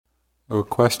A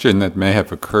question that may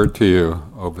have occurred to you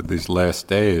over these last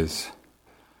days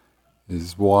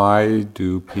is, why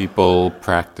do people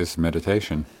practice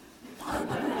meditation?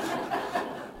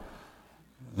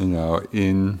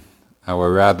 In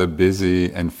our rather busy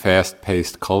and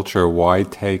fast-paced culture, why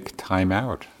take time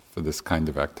out for this kind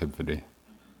of activity?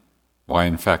 Why,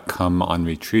 in fact, come on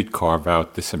retreat, carve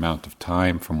out this amount of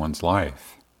time from one's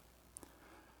life?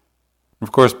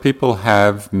 Of course, people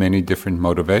have many different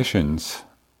motivations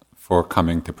for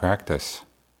coming to practice.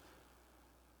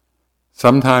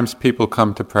 Sometimes people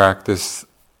come to practice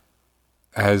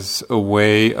as a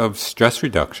way of stress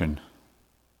reduction,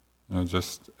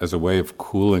 just as a way of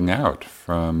cooling out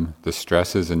from the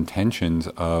stresses and tensions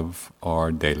of our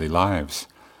daily lives.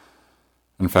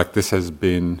 In fact, this has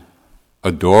been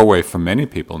a doorway for many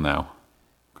people now,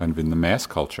 kind of in the mass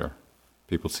culture,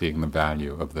 people seeing the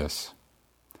value of this.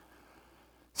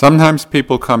 Sometimes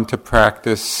people come to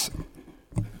practice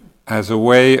as a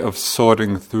way of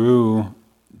sorting through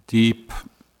deep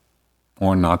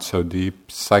or not so deep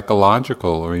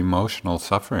psychological or emotional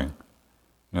suffering.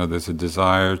 There's a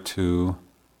desire to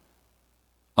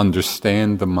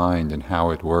understand the mind and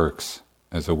how it works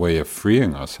as a way of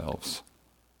freeing ourselves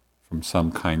from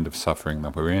some kind of suffering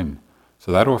that we're in.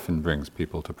 So that often brings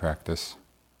people to practice.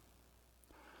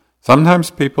 Sometimes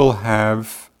people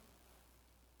have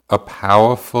a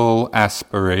powerful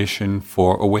aspiration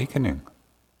for awakening,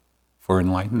 for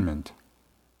enlightenment,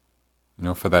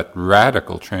 for that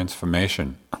radical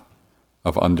transformation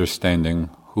of understanding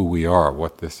who we are,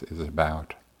 what this is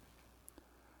about.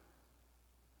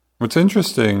 What's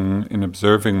interesting in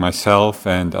observing myself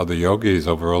and other yogis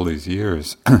over all these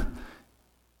years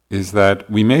is that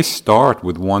we may start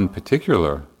with one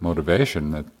particular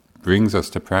motivation that brings us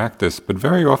to practice, but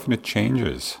very often it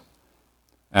changes.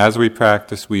 As we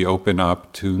practice, we open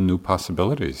up to new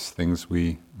possibilities, things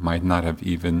we might not have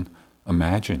even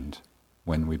imagined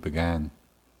when we began.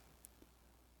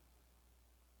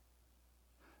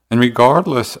 And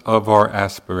regardless of our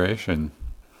aspiration,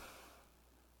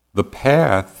 the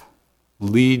path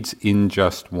leads in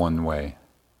just one way.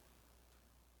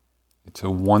 It's a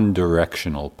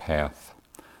one-directional path.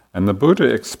 And the Buddha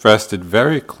expressed it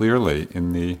very clearly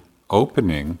in the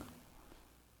opening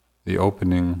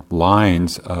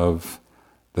lines of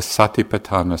the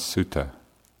Satipatthana Sutta.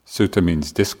 Sutta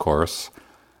means discourse,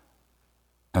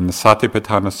 and the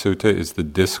Satipatthana Sutta is the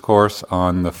discourse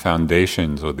on the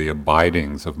foundations or the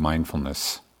abidings of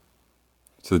mindfulness.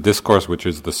 It's the discourse which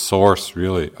is the source,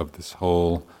 really, of this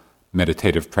whole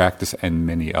meditative practice and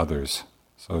many others.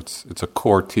 So it's a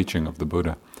core teaching of the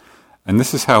Buddha. And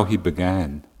this is how he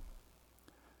began.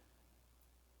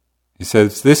 He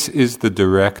says, "This is the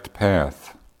direct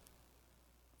path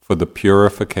for the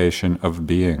purification of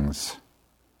beings,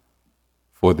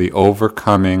 for the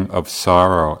overcoming of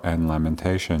sorrow and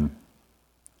lamentation,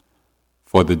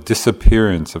 for the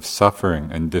disappearance of suffering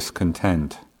and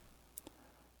discontent,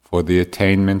 for the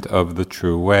attainment of the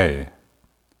true way,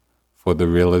 for the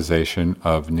realization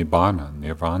of nibbana,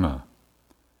 nirvana."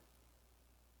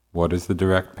 What is the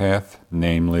direct path?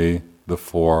 Namely, the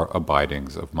four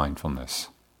abidings of mindfulness,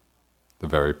 the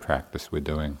very practice we're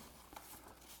doing.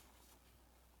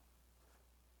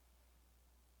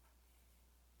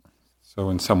 So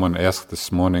when someone asked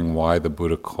this morning why the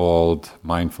Buddha called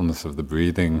mindfulness of the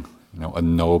breathing, a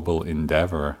noble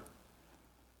endeavor,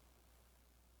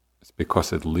 it's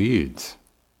because it leads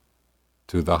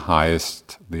to the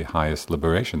highest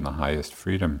liberation, the highest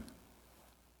freedom.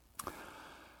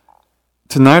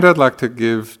 Tonight I'd like to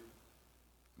give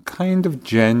kind of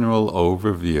general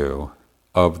overview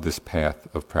of this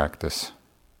path of practice.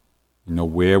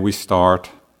 Where we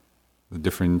start,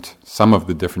 some of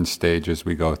the different stages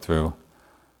we go through.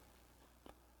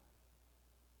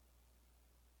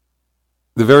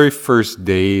 The very first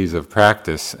days of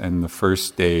practice, and the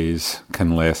first days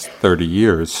can last 30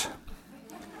 years,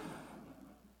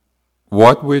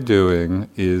 what we're doing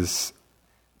is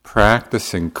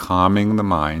practicing calming the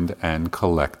mind and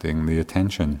collecting the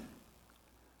attention.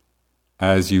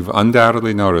 As you've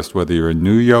undoubtedly noticed, whether you're a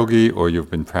new yogi or you've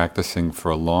been practicing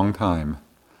for a long time,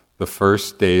 the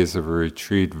first days of a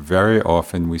retreat, very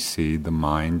often we see the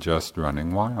mind just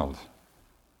running wild.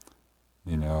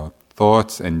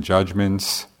 Thoughts and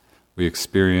judgments we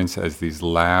experience as these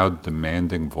loud,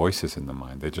 demanding voices in the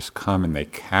mind. They just come and they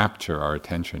capture our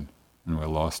attention, and we're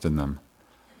lost in them.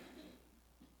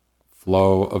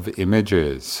 Flow of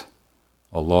images,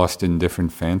 or lost in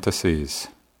different fantasies.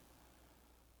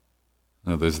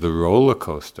 There's the roller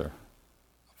coaster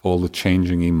of all the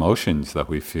changing emotions that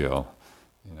we feel.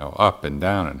 Up and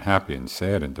down and happy and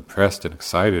sad and depressed and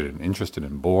excited and interested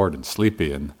and bored and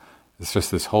sleepy, and It's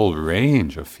just this whole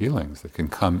range of feelings that can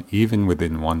come even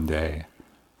within one day.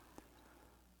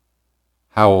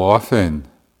 How often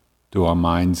do our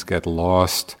minds get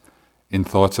lost in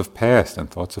thoughts of past and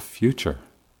thoughts of future?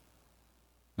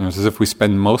 It's as if we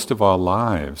spend most of our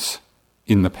lives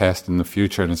in the past and the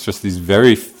future, and it's just these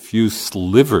very few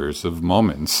slivers of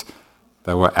moments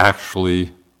that we're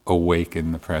actually awake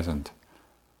in the present.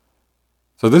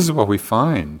 So this is what we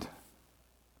find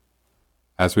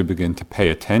as we begin to pay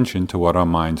attention to what our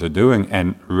minds are doing,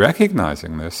 and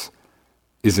recognizing this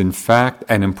is in fact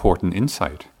an important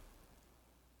insight,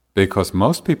 because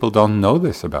most people don't know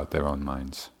this about their own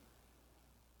minds.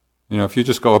 If you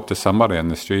just go up to somebody on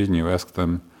the street and you ask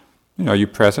them, are you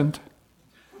present?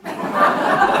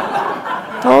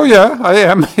 Oh yeah, I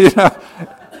am.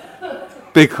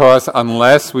 Because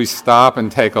unless we stop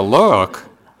and take a look,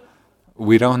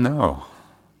 we don't know.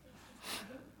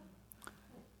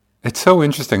 It's so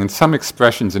interesting, and some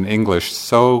expressions in English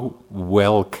so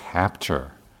well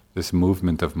capture this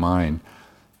movement of mind.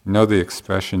 The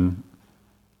expression,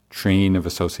 train of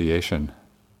association.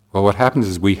 Well, what happens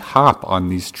is we hop on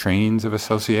these trains of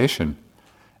association,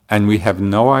 and we have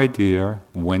no idea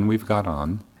when we've got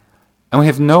on, and we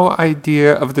have no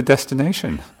idea of the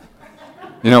destination.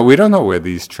 We don't know where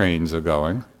these trains are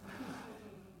going.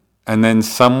 And then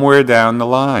somewhere down the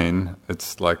line,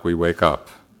 it's like we wake up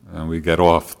and we get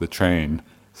off the train,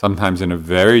 sometimes in a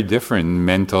very different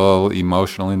mental,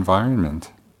 emotional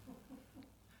environment.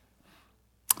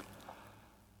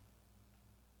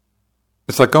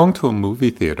 It's like going to a movie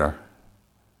theater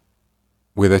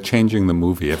where they're changing the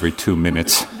movie every 2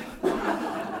 minutes.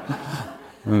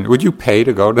 Would you pay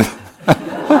to go to...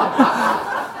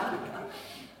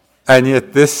 And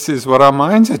yet this is what our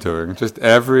minds are doing, just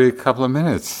every couple of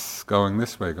minutes, going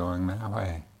this way, going that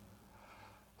way.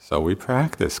 So we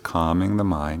practice calming the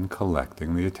mind,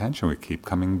 collecting the attention. We keep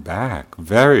coming back.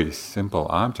 Very simple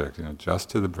object, just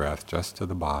to the breath, just to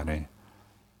the body.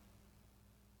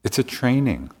 It's a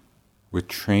training. We're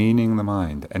training the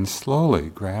mind. And slowly,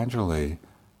 gradually,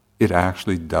 it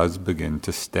actually does begin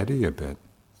to steady a bit.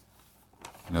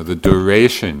 The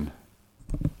duration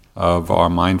of our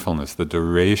mindfulness, the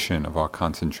duration of our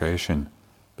concentration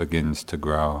begins to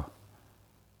grow.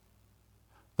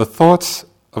 The thoughts,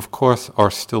 of course,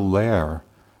 are still there,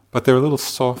 but they're a little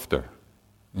softer.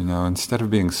 Instead of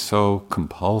being so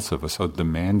compulsive or so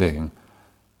demanding,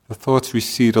 the thoughts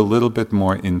recede a little bit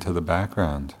more into the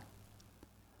background.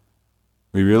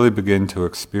 We really begin to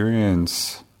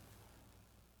experience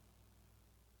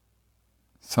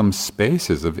some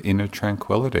spaces of inner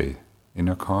tranquility,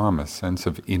 inner calm, a sense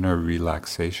of inner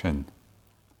relaxation.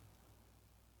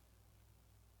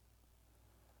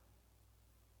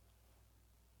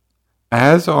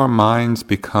 As our minds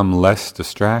become less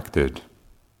distracted,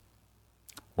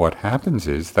 what happens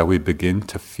is that we begin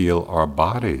to feel our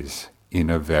bodies in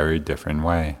a very different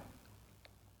way.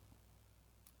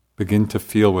 Begin to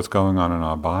feel what's going on in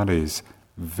our bodies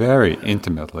very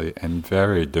intimately and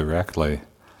very directly.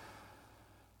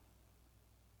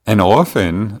 And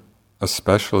often,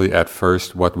 especially at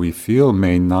first, what we feel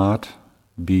may not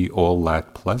be all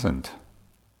that pleasant.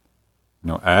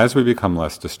 As we become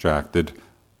less distracted,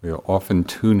 we are often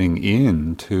tuning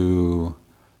in to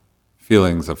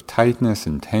feelings of tightness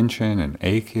and tension and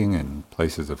aching and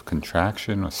places of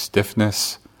contraction or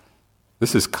stiffness.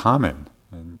 This is common,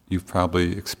 and you've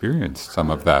probably experienced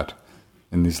some of that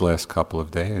in these last couple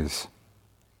of days.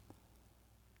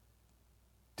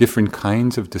 Different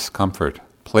kinds of discomfort,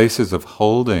 places of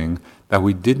holding that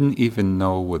we didn't even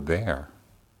know were there.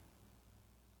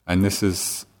 And this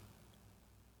is,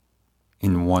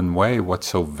 in one way, what's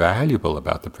so valuable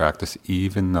about the practice,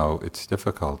 even though it's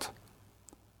difficult.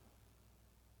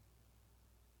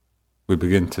 We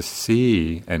begin to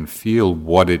see and feel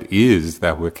what it is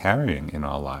that we're carrying in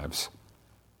our lives,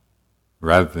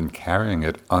 rather than carrying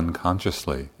it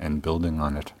unconsciously and building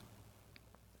on it.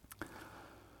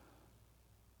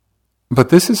 But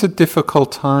this is a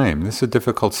difficult time, this is a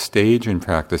difficult stage in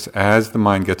practice. As the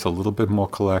mind gets a little bit more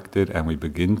collected and we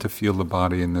begin to feel the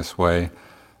body in this way,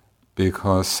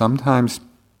 because sometimes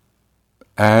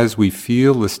as we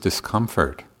feel this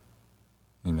discomfort,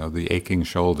 the aching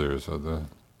shoulders or the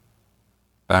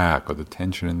back or the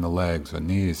tension in the legs or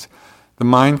knees, the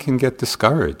mind can get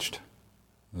discouraged,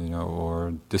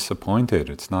 or disappointed.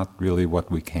 It's not really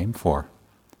what we came for.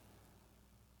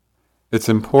 It's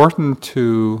important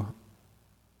to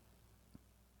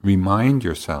remind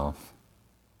yourself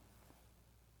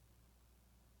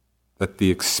that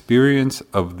the experience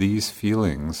of these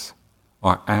feelings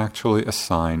are actually a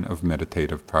sign of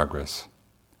meditative progress.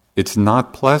 It's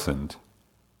not pleasant,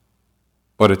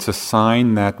 But it's a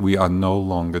sign that we are no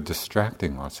longer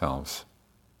distracting ourselves.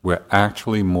 We're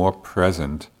actually more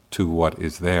present to what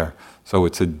is there. So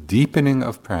it's a deepening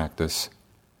of practice,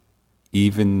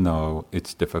 even though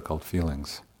it's difficult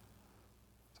feelings.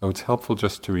 So it's helpful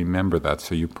just to remember that,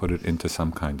 so you put it into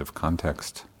some kind of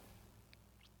context.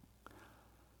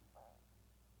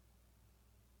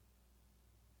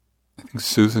 I think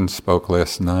Susan spoke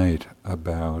last night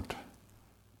about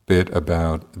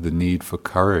the need for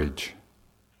courage.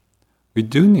 We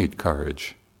do need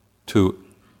courage to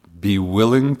be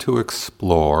willing to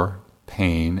explore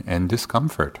pain and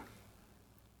discomfort.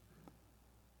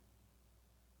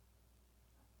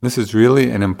 This is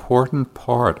really an important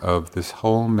part of this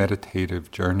whole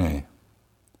meditative journey,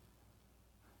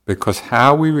 because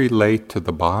how we relate to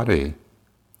the body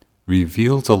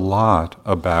reveals a lot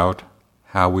about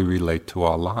how we relate to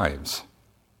our lives.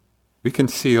 We can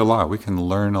see a lot, we can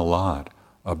learn a lot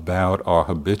about our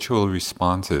habitual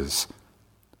responses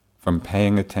from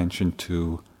paying attention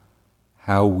to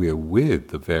how we're with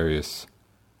the various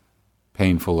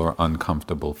painful or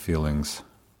uncomfortable feelings.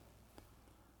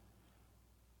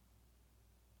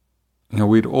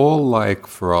 We'd all like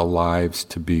for our lives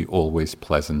to be always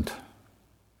pleasant.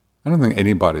 I don't think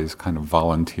anybody's kind of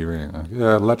volunteering,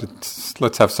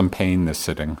 let's have some pain this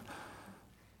sitting.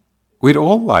 We'd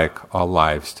all like our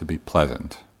lives to be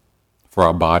pleasant, for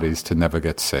our bodies to never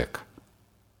get sick,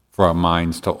 for our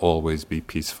minds to always be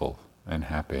peaceful and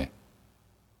happy.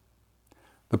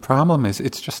 The problem is,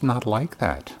 it's just not like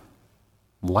that.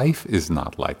 Life is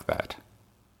not like that.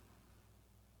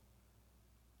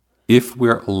 If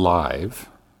we're alive,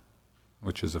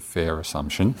 which is a fair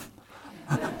assumption,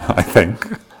 I think,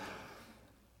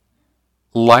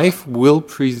 life will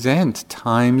present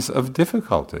times of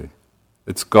difficulty.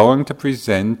 It's going to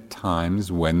present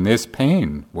times when there's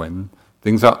pain, when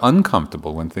things are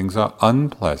uncomfortable, when things are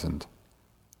unpleasant.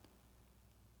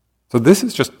 So this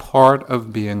is just part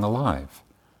of being alive.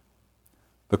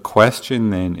 The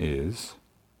question then is,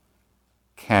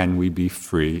 can we be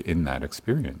free in that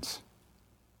experience?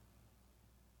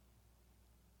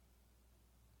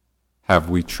 Have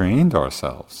we trained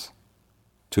ourselves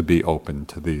to be open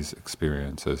to these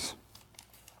experiences?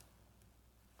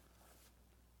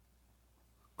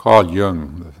 Carl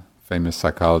Jung, the famous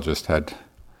psychologist, had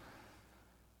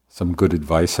some good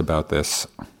advice about this.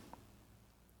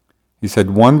 He said,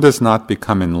 "One does not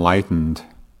become enlightened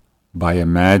by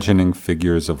imagining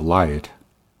figures of light,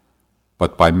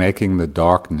 but by making the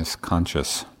darkness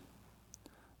conscious.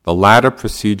 The latter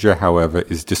procedure, however,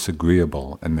 is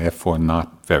disagreeable and therefore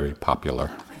not very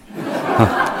popular."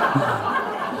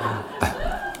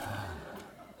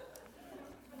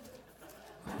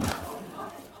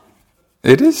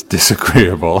 It is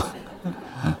disagreeable.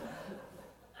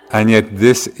 And yet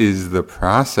this is the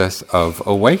process of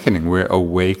awakening. We're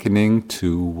awakening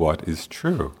to what is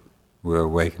true. We're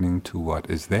awakening to what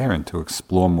is there and to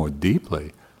explore more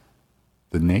deeply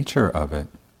the nature of it.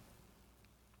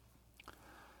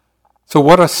 So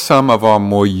what are some of our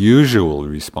more usual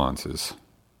responses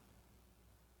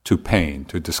to pain,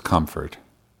 to discomfort,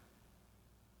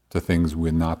 to things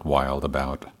we're not wild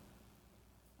about?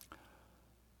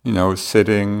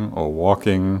 Sitting or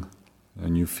walking,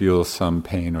 and you feel some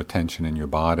pain or tension in your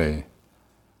body.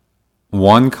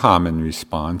 One common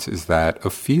response is that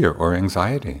of fear or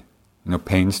anxiety.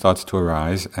 Pain starts to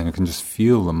arise, and you can just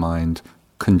feel the mind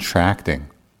contracting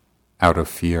out of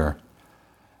fear.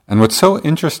 And what's so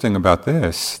interesting about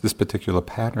this particular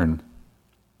pattern,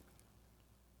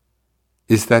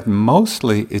 is that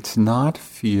mostly it's not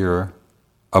fear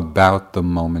about the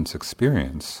moment's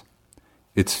experience.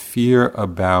 It's fear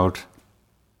about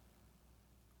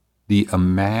the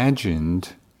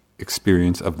imagined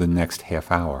experience of the next half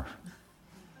hour.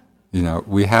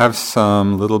 We have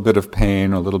some little bit of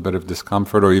pain, or a little bit of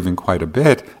discomfort, or even quite a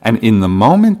bit, and in the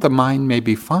moment the mind may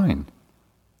be fine.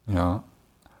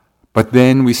 But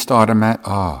then we start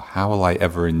how will I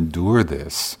ever endure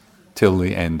this till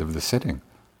the end of the sitting?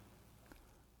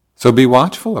 So be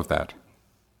watchful of that.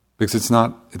 Because it's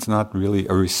not really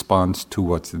a response to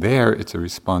what's there, it's a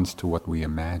response to what we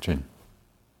imagine.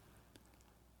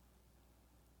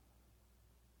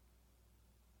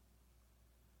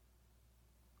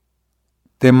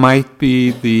 There might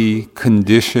be the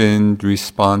conditioned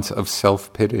response of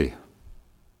self-pity,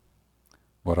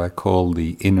 what I call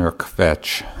the inner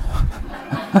kvetch.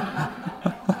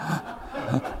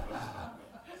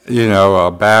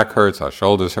 Our back hurts, our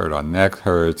shoulders hurt, our neck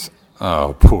hurts.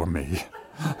 Oh, poor me.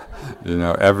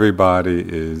 Everybody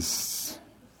is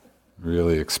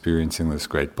really experiencing this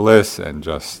great bliss, and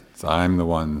just I'm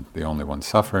the only one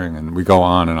suffering, and we go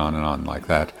on and on and on like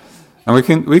that. And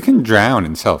we can drown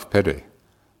in self-pity.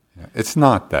 It's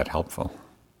not that helpful.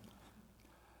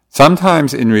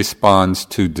 Sometimes in response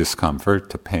to discomfort,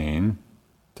 to pain,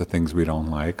 to things we don't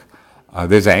like,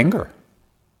 there's anger.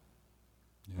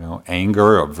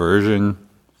 Anger, aversion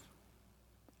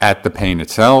at the pain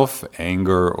itself,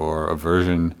 anger or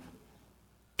aversion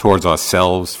towards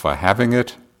ourselves for having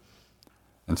it.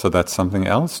 And so that's something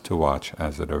else to watch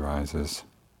as it arises.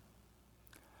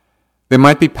 There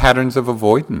might be patterns of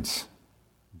avoidance.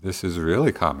 This is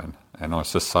really common, and our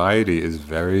society is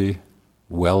very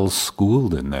well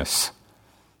schooled in this.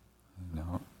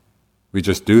 We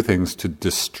just do things to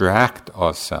distract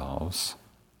ourselves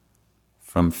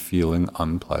from feeling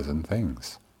unpleasant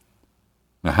things.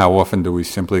 Now, how often do we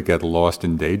simply get lost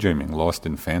in daydreaming, lost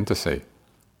in fantasy,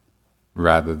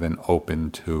 rather than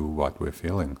open to what we're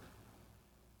feeling?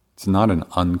 It's not an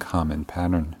uncommon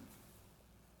pattern.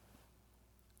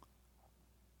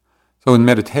 So in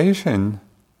meditation,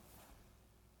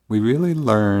 we really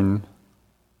learn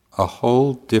a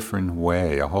whole different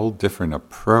way, a whole different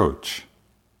approach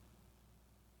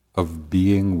of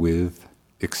being with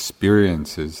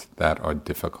experiences that are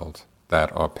difficult,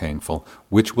 that are painful,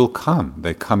 which will come.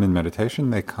 They come in meditation,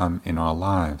 they come in our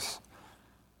lives.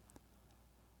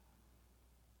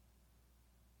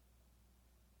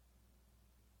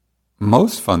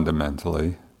 Most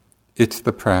fundamentally, it's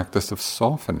the practice of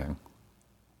softening,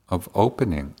 of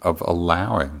opening, of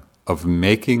allowing, of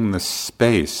making the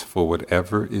space for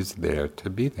whatever is there to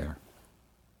be there.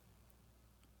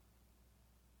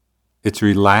 It's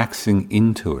relaxing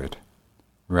into it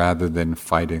rather than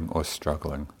fighting or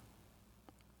struggling.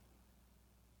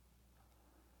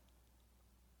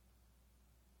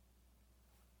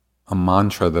 A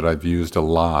mantra that I've used a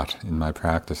lot in my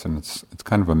practice, and it's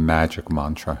kind of a magic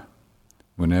mantra.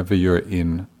 Whenever you're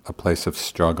in a place of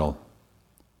struggle,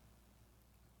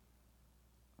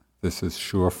 this is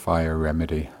surefire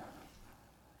remedy.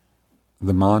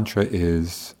 The mantra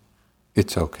is,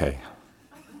 it's okay.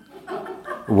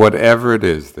 Whatever it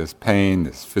is, there's pain,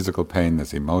 there's physical pain,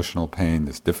 there's emotional pain,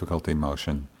 there's difficult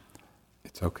emotion,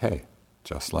 it's okay.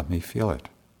 Just let me feel it.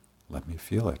 Let me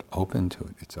feel it. Open to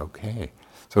it. It's okay.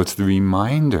 So it's the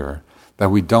reminder that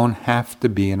we don't have to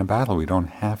be in a battle. We don't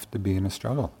have to be in a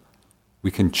struggle.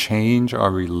 We can change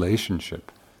our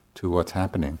relationship to what's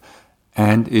happening.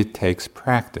 And it takes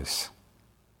practice,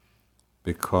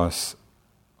 because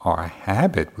our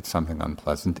habit with something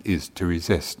unpleasant is to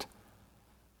resist.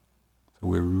 So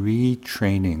we're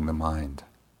retraining the mind.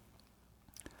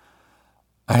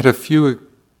 I had a few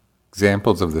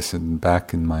examples of this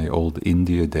back in my old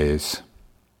India days.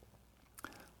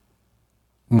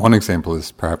 One example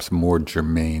is perhaps more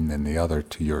germane than the other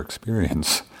to your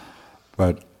experience.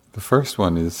 But the first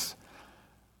one is,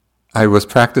 I was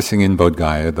practicing in Bodh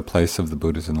Gaya, the place of the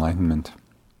Buddha's enlightenment.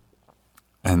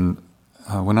 And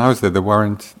when I was there, there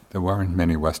weren't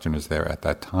many Westerners there at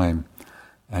that time.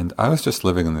 And I was just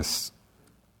living in this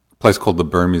place called the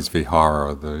Burmese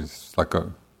Vihara.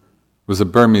 It was a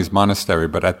Burmese monastery,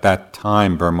 but at that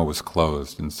time Burma was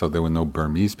closed, and so there were no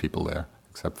Burmese people there,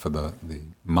 except for the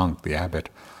monk, the abbot.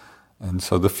 And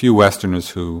so the few Westerners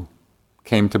who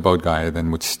came to Bodh Gaya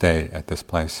then would stay at this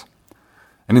place.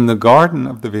 And in the garden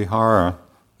of the Vihara,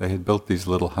 they had built these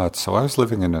little huts. So I was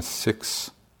living in a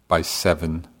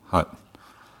 6x7 hut.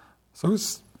 So it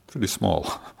was pretty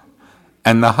small.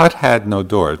 And the hut had no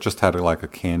door. It just had like a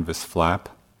canvas flap,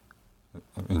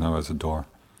 as a door.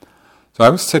 So I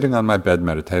was sitting on my bed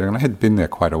meditating, and I had been there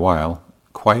quite a while,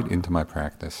 quite into my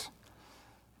practice.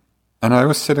 And I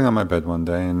was sitting on my bed one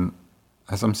day, and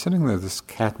as I'm sitting there, this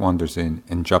cat wanders in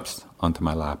and jumps onto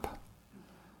my lap.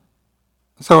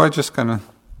 So I just kind of,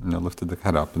 lifted the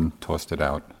cat up and tossed it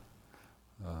out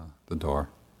the door.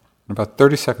 And about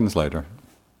 30 seconds later,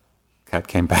 the cat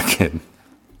came back in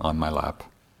on my lap.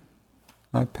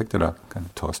 I picked it up, kind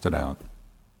of tossed it out.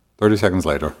 30 seconds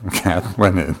later, the cat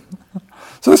went in.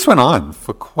 So this went on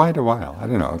for quite a while. I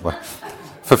don't know,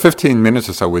 for 15 minutes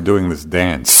or so, we're doing this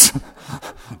dance,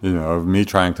 of me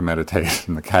trying to meditate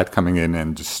and the cat coming in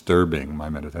and disturbing my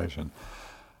meditation.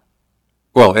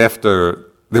 Well, after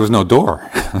there was no door,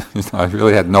 I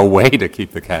really had no way to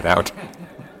keep the cat out.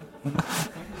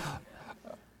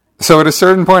 So at a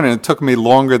certain point, and it took me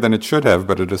longer than it should have,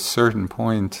 but at a certain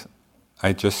point,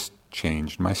 I just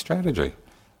changed my strategy.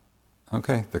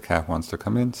 Okay, the cat wants to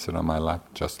come in, sit on my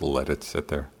lap, just let it sit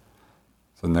there.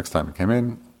 So the next time it came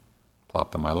in,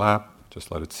 plopped on my lap,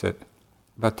 just let it sit.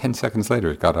 About 10 seconds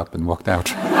later, it got up and walked out.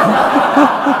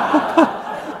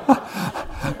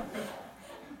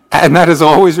 And that has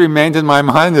always remained in my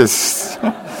mind as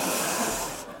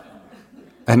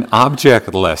an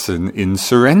object lesson in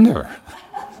surrender.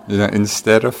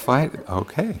 Instead of fight,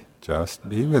 okay, just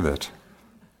be with it.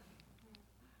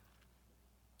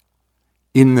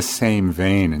 in the same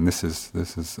vein, and this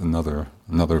is another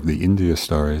of the India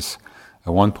stories.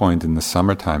 At one point in the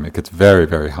summertime, it gets very,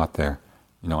 very hot there,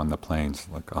 on the plains,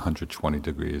 like 120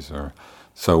 degrees. Or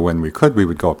so when we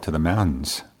would go up to the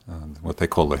mountains, what they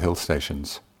call the hill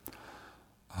stations.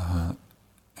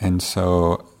 And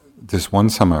so this one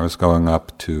summer I was going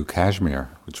up to Kashmir,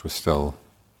 which was still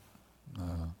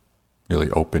really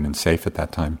open and safe at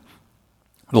that time.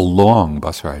 A long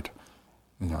bus ride.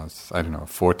 It's,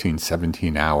 14,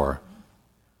 17-hour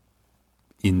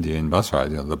Indian bus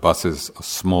ride. The bus is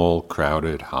small,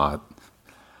 crowded, hot.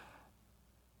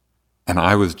 And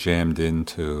I was jammed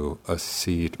into a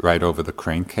seat right over the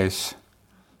crankcase.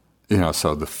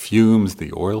 So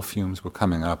the oil fumes were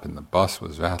coming up and the bus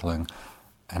was rattling.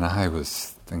 And I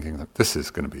was thinking that this is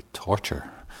going to be torture.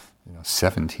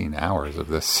 17 hours of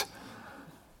this.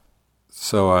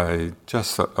 So I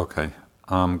just thought, okay,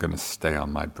 I'm going to stay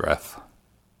on my breath.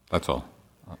 That's all.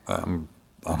 I'm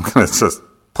going to just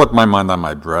put my mind on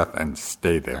my breath and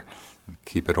stay there and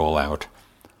keep it all out.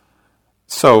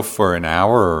 So for an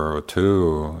hour or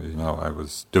two, I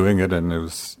was doing it and it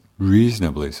was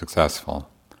reasonably successful.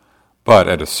 But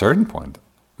at a certain point,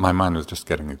 my mind was just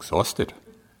getting exhausted,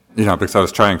 because I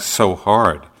was trying so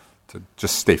hard to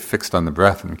just stay fixed on the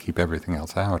breath and keep everything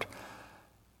else out.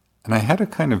 And I had a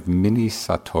kind of mini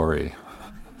satori.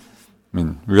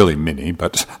 Really mini,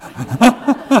 but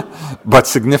but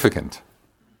significant.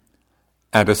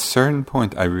 At a certain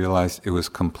point, I realized it was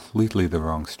completely the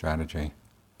wrong strategy.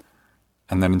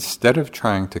 And that instead of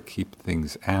trying to keep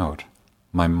things out,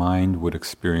 my mind would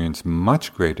experience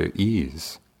much greater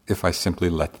ease if I simply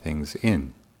let things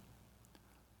in.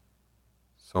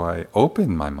 So I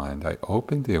opened my mind, I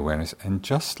opened the awareness, and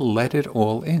just let it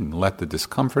all in. Let the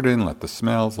discomfort in, let the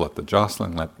smells, let the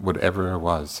jostling, let whatever it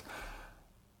was.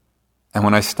 And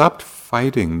when I stopped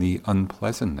fighting the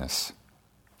unpleasantness,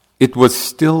 it was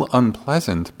still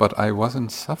unpleasant, but I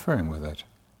wasn't suffering with it.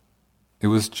 It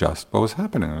was just what was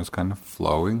happening. It was kind of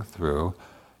flowing through.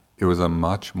 It was a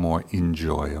much more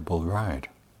enjoyable ride.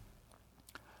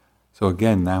 So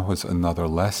again, that was another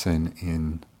lesson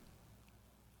in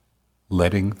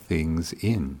letting things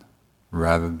in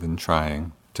rather than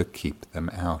trying to keep them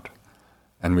out.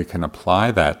 And we can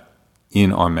apply that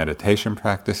in our meditation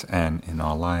practice and in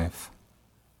our life.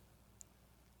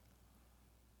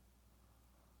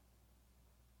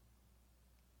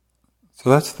 So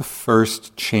that's the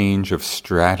first change of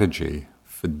strategy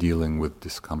for dealing with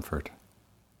discomfort.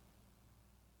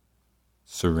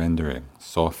 Surrendering,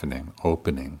 softening,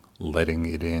 opening, letting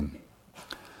it in.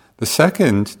 The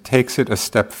second takes it a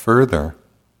step further,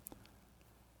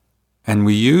 and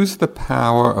we use the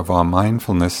power of our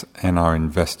mindfulness and our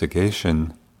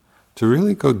investigation to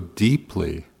really go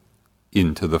deeply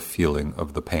into the feeling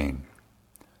of the pain.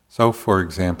 So, for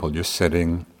example, you're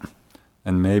sitting,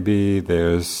 and maybe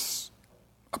there's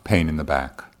a pain in the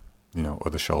back, or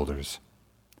the shoulders.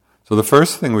 So the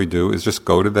first thing we do is just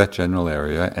go to that general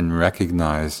area and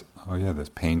recognize, oh yeah, there's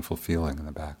painful feeling in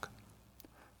the back.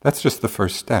 That's just the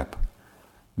first step.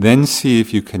 Then see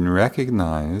if you can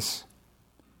recognize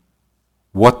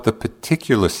what the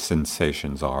particular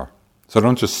sensations are. So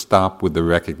don't just stop with the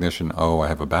recognition, oh, I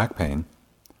have a back pain.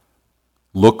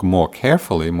 Look more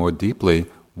carefully, more deeply,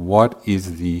 what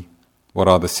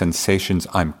are the sensations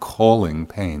I'm calling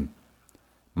pain?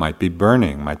 Might be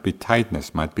burning, might be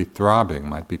tightness, might be throbbing,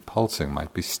 might be pulsing,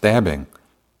 might be stabbing.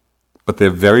 But they're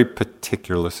very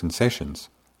particular sensations.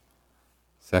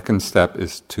 Second step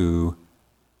is to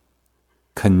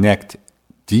connect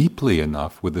deeply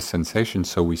enough with the sensations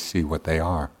so we see what they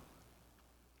are.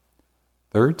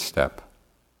 Third step,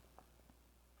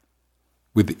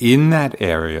 within that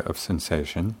area of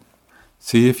sensation,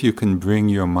 see if you can bring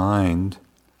your mind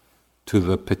to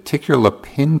the particular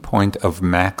pinpoint of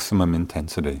maximum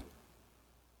intensity.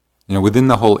 Within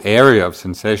the whole area of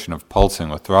sensation of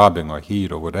pulsing or throbbing or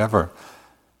heat or whatever,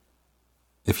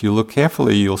 if you look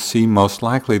carefully, you'll see most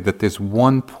likely that there's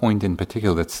one point in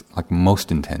particular that's like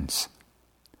most intense.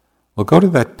 Well, go to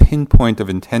that pinpoint of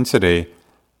intensity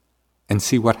and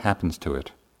see what happens to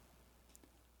it.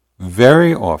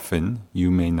 Very often,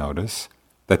 you may notice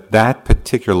that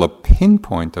particular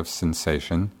pinpoint of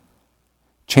sensation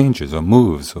changes or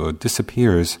moves or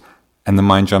disappears, and the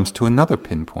mind jumps to another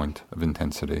pinpoint of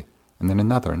intensity, and then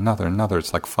another.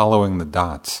 It's like following the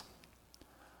dots.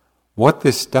 What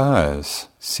this does,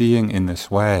 seeing in this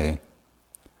way,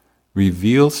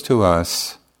 reveals to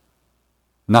us,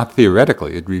 not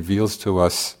theoretically, it reveals to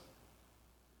us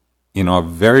in our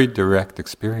very direct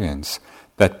experience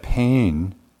that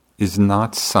pain is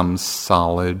not some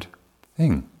solid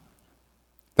thing.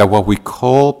 That what we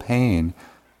call pain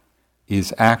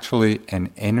is actually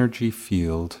an energy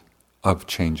field of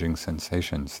changing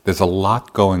sensations. There's a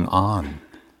lot going on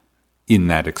in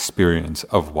that experience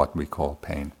of what we call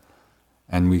pain.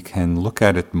 And we can look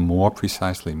at it more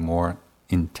precisely, more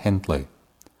intently.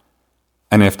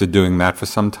 And after doing that for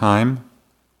some time,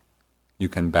 you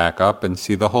can back up and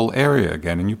see the whole area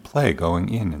again, and you play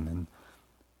going in and then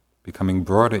becoming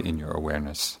broader in your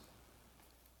awareness.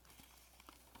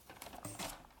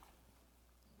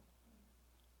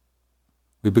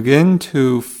 We begin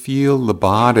to feel the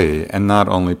body, and not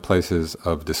only places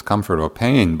of discomfort or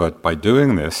pain, but by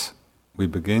doing this, we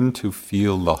begin to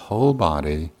feel the whole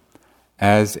body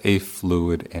as a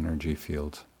fluid energy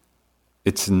field.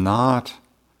 It's not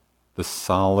the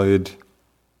solid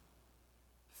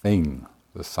thing,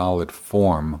 the solid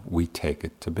form we take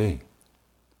it to be.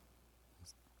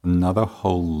 Another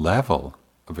whole level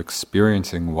of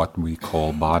experiencing what we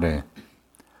call body.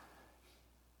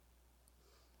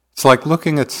 It's like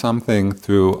looking at something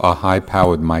through a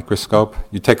high-powered microscope.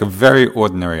 You take a very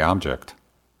ordinary object,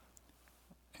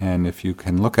 and if you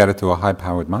can look at it through a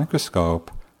high-powered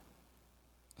microscope,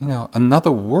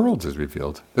 another world is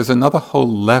revealed. There's another whole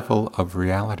level of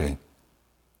reality.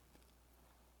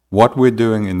 What we're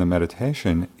doing in the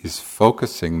meditation is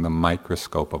focusing the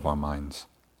microscope of our minds,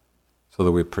 so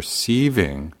that we're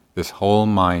perceiving this whole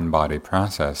mind-body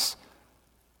process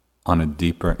on a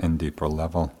deeper and deeper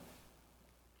level.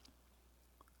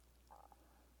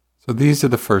 So these are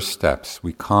the first steps.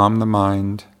 We calm the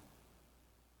mind,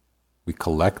 we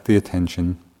collect the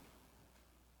attention,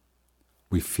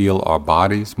 we feel our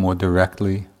bodies more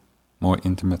directly, more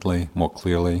intimately, more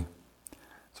clearly.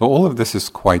 So all of this is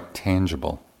quite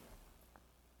tangible.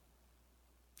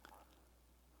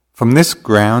 From this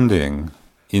grounding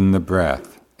in the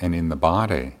breath and in the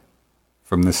body,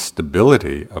 from this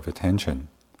stability of attention,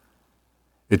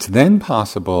 it's then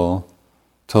possible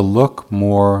to look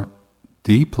more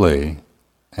deeply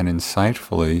and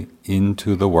insightfully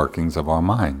into the workings of our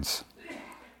minds.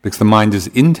 Because the mind is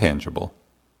intangible,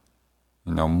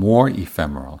 more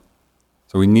ephemeral.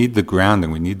 So we need the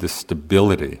grounding, we need the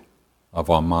stability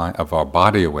of our mind, of our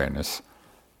body awareness,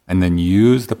 and then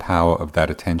use the power of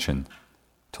that attention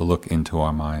to look into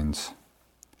our minds.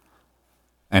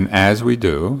 And as we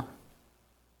do,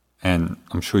 and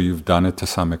I'm sure you've done it to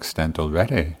some extent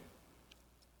already,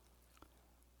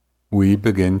 we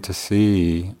begin to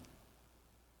see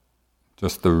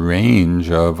just the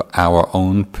range of our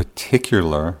own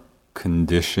particular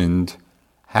conditioned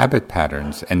habit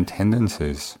patterns and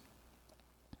tendencies.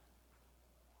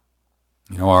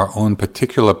 Our own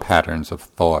particular patterns of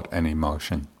thought and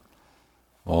emotion.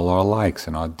 All our likes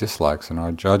and our dislikes and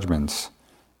our judgments,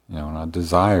 and our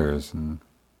desires. And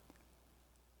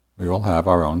we all have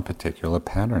our own particular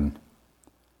pattern.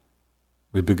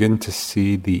 We begin to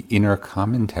see the inner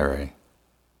commentary.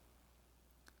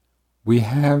 We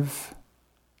have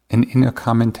an inner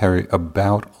commentary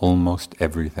about almost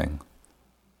everything.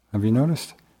 Have you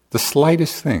noticed? The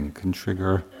slightest thing can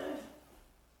trigger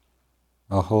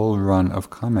a whole run of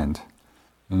comment.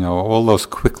 All those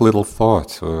quick little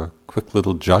thoughts or quick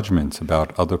little judgments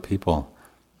about other people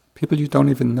you don't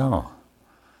even know.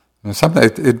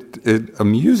 Sometimes it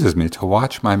amuses me to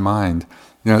watch my mind,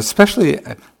 especially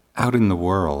out in the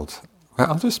world, where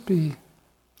I'll just be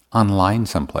online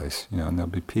someplace, and there'll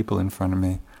be people in front of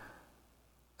me.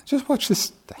 I just watch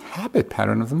this habit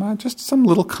pattern of the mind, just some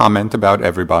little comment about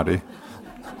everybody.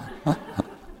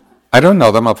 I don't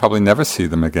know them, I'll probably never see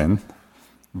them again,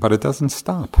 but it doesn't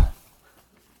stop.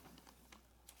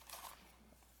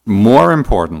 More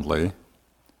importantly,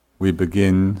 we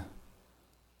begin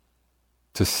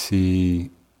to see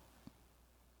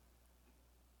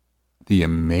the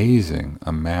amazing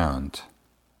amount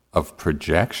of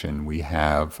projection we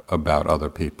have about other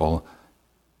people,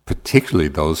 particularly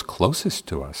those closest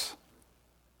to us.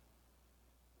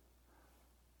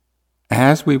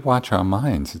 As we watch our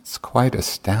minds, it's quite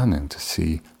astounding to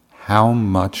see how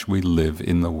much we live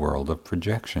in the world of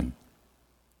projection.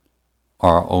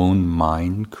 Our own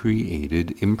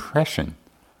mind-created impression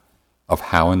of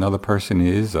how another person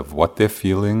is, of what they're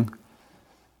feeling.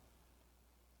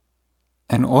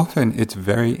 And often it's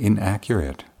very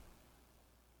inaccurate.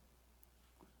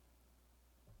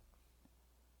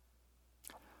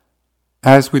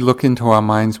 As we look into our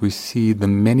minds, we see the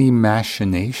many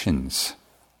machinations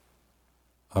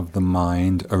of the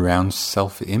mind around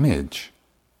self-image,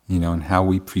 and how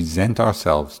we present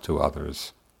ourselves to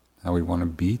others, how we want to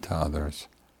be to others.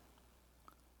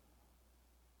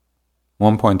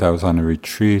 One point I was on a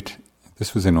retreat,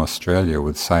 this was in Australia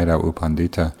with Sayadaw U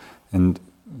Pandita, and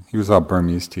he was our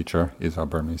Burmese teacher,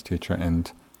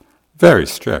 and very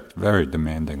strict, very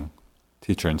demanding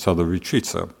teacher, and so the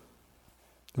retreats are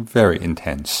very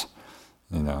intense,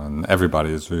 and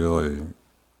everybody is really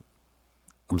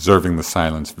observing the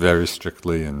silence very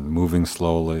strictly and moving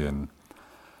slowly. And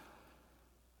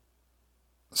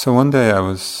so one day I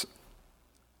was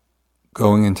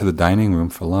going into the dining room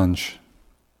for lunch,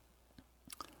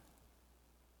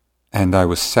 and I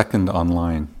was second on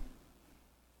line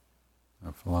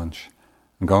for lunch.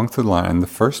 I'm going through the line, and the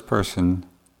first person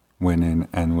went in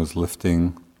and was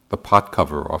lifting the pot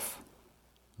cover off,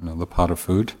 the pot of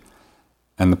food,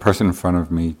 and the person in front of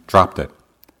me dropped it,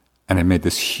 and it made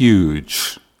this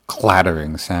huge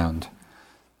clattering sound.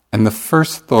 And the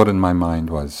first thought in my mind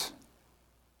was,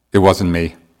 it wasn't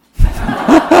me.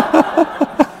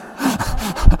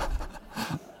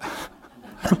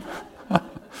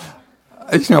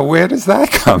 Where does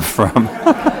that come from?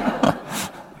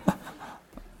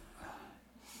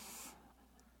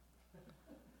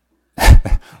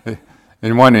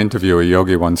 In one interview, a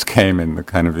yogi once came in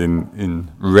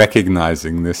in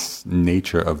recognizing this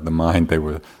nature of the mind.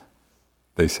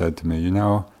 They said to me,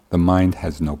 the mind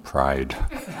has no pride.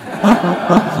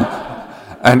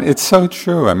 And it's so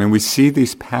true. I mean, we see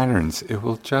these patterns. It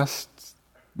will just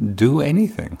do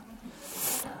anything.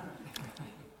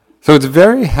 So it's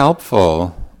very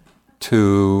helpful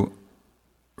to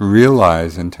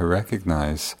realize and to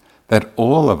recognize that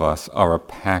all of us are a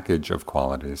package of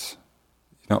qualities.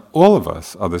 All of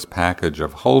us are this package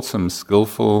of wholesome,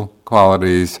 skillful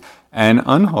qualities and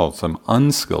unwholesome,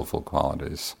 unskillful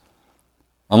qualities.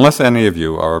 Unless any of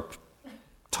you are a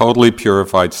totally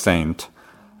purified saint,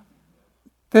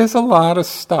 there's a lot of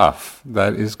stuff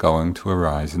that is going to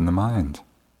arise in the mind.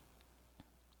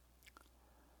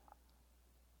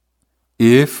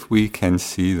 If we can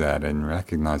see that and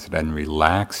recognize it and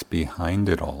relax behind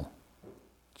it all,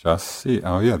 just see,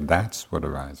 that's what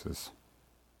arises,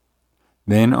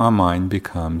 then our mind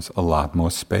becomes a lot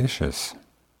more spacious.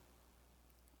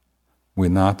 We're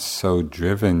not so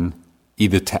driven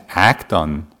either to act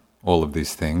on all of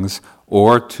these things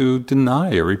or to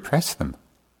deny or repress them.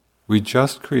 We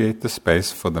just create the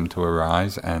space for them to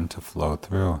arise and to flow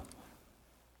through.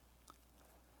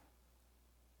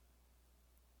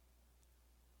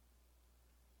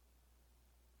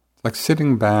 It's like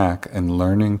sitting back and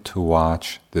learning to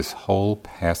watch this whole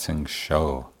passing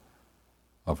show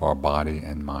of our body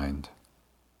and mind.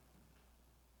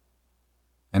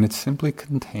 And it simply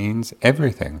contains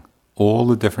everything. All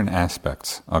the different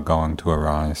aspects are going to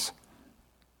arise.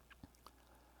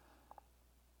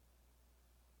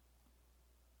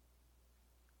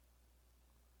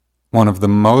 One of the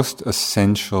most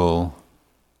essential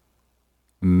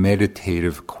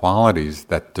meditative qualities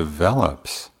that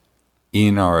develops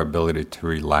in our ability to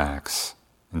relax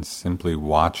and simply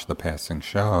watch the passing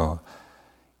show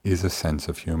is a sense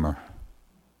of humor.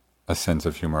 A sense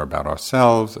of humor about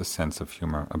ourselves, a sense of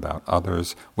humor about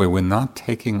others, where we're not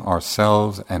taking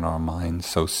ourselves and our minds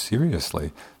so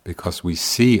seriously because we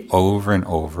see over and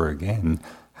over again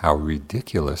how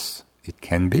ridiculous it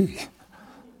can be.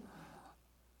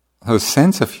 A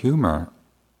sense of humor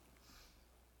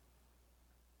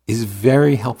is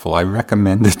very helpful. I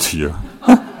recommend it to you.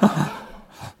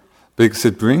 Because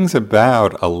it brings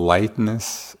about a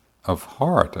lightness of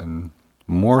heart and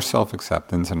more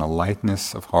self-acceptance and a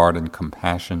lightness of heart and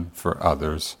compassion for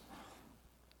others.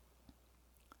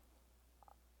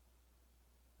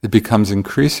 It becomes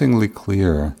increasingly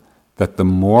clear that the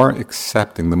more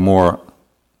accepting, the more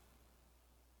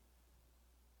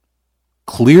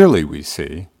clearly we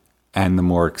see, and the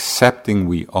more accepting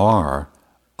we are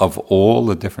of all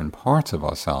the different parts of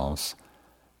ourselves,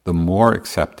 the more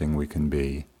accepting we can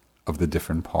be of the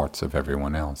different parts of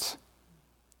everyone else.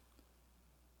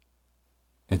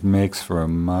 It makes for a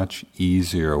much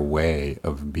easier way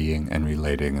of being and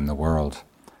relating in the world.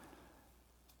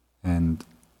 And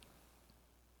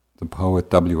the poet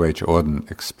W.H. Auden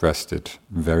expressed it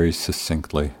very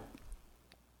succinctly.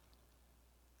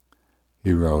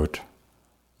 He wrote,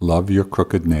 "Love your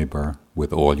crooked neighbor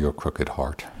with all your crooked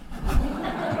heart."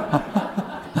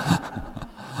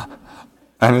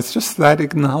 And it's just that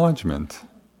acknowledgement.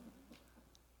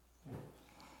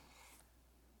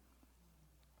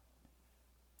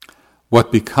 What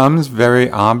becomes very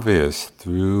obvious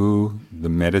through the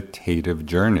meditative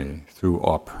journey, through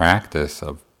our practice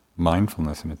of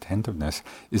mindfulness and attentiveness,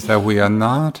 is that we are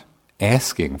not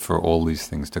asking for all these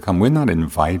things to come. We're not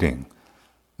inviting,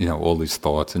 all these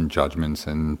thoughts and judgments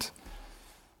and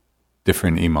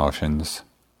different emotions.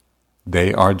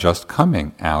 They are just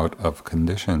coming out of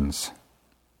conditions.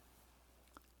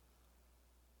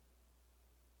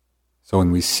 So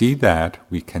when we see that,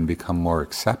 we can become more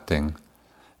accepting.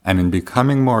 And in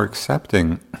becoming more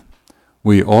accepting,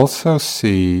 we also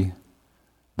see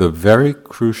the very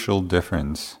crucial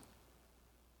difference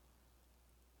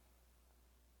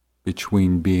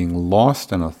between being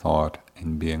lost in a thought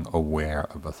and being aware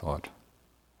of a thought.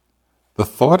 The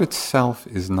thought itself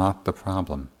is not the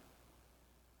problem.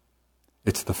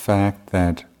 It's the fact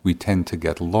that we tend to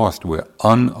get lost. We're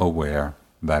unaware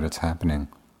that it's happening.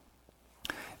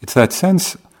 It's that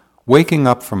sense, waking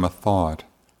up from a thought,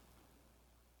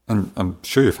 and I'm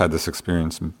sure you've had this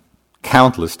experience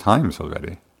countless times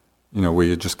already, where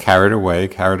you're just carried away,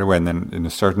 and then in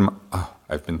a certain,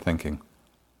 I've been thinking.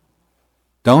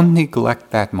 Don't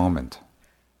neglect that moment.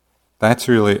 That's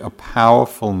really a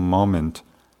powerful moment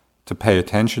to pay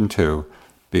attention to,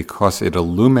 because it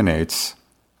illuminates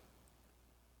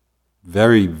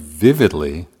very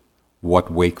vividly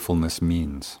what wakefulness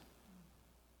means.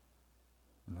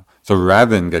 So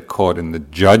rather than get caught in the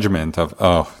judgment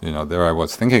of, there I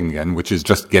was thinking again, which is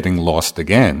just getting lost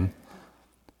again,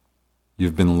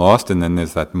 you've been lost, and then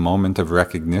there's that moment of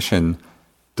recognition,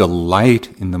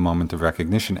 delight in the moment of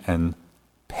recognition, and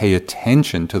pay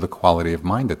attention to the quality of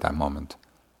mind at that moment.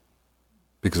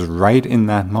 Because right in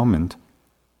that moment,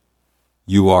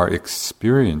 you are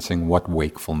experiencing what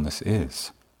wakefulness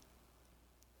is.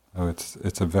 So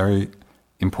it's a very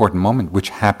important moment, which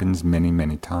happens many,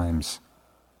 many times.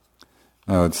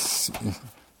 Do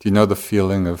you know the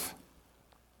feeling of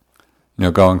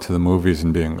going to the movies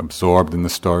and being absorbed in the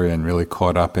story and really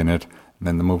caught up in it, and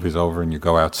then the movie's over and you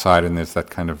go outside and there's that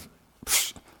kind of,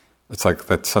 it's like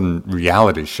that sudden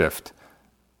reality shift.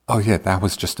 Oh yeah, that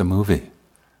was just a movie,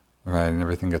 right? And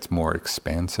everything gets more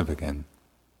expansive again.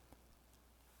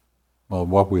 Well,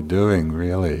 what we're doing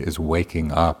really is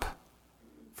waking up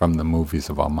from the movies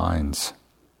of our minds.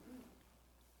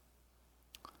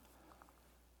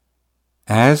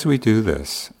 As we do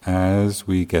this, as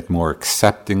we get more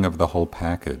accepting of the whole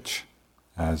package,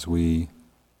 as we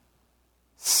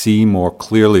see more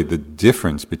clearly the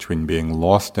difference between being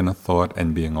lost in a thought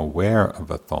and being aware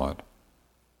of a thought,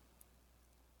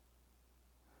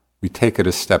 we take it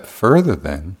a step further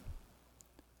then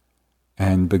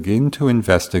and begin to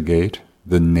investigate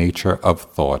the nature of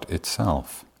thought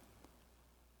itself.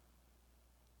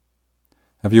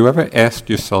 Have you ever asked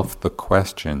yourself the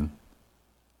question,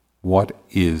 what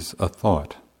is a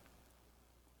thought?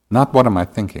 Not what am I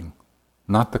thinking,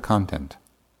 not the content,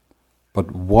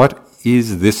 but what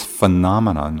is this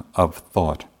phenomenon of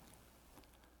thought?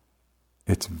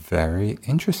 It's very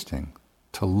interesting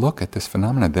to look at this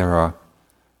phenomenon. There are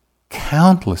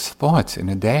countless thoughts in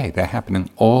a day. They're happening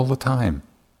all the time.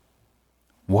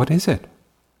 What is it?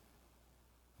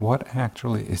 What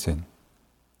actually is it?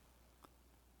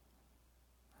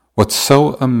 What's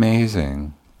so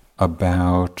amazing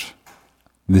about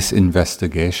this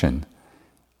investigation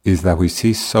is that we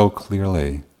see so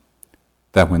clearly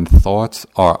that when thoughts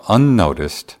are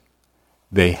unnoticed,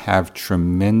 they have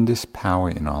tremendous power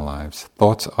in our lives.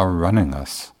 Thoughts are running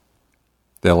us.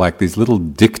 They're like these little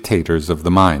dictators of the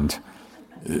mind.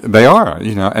 They are,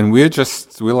 and we're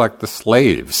like the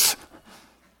slaves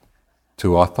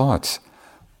to our thoughts.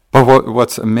 But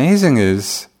what's amazing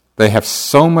is they have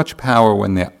so much power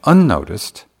when they're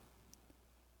unnoticed,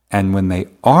 and when they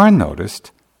are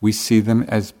noticed, we see them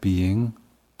as being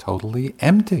totally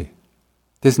empty.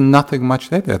 There's nothing much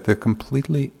there. They're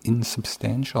completely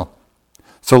insubstantial.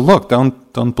 So look,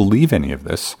 don't believe any of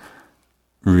this.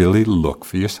 Really look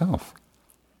for yourself.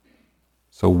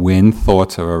 So when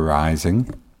thoughts are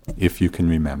arising, if you can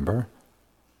remember,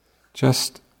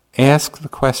 just ask the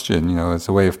question, as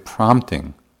a way of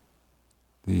prompting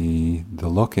the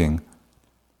looking.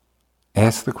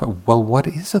 Ask the question, well, what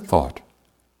is a thought?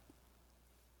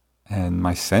 And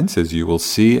my sense is you will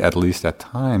see, at least at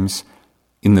times,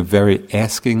 in the very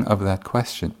asking of that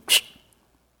question,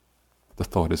 the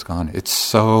thought is gone. It's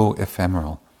so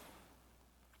ephemeral.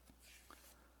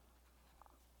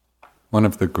 One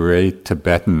of the great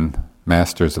Tibetan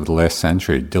masters of the last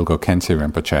century, Dilgo Khyentse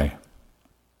Rinpoche,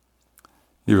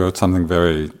 he wrote something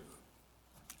very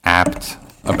apt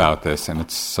about this, and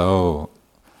it's so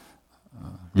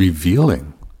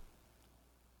revealing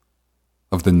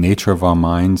of the nature of our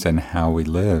minds and how we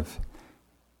live.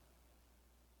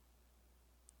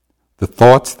 The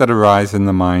thoughts that arise in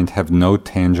the mind have no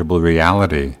tangible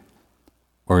reality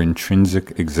or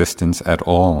intrinsic existence at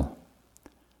all.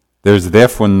 There is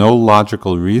therefore no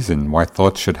logical reason why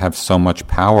thoughts should have so much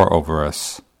power over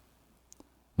us,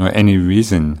 nor any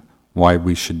reason why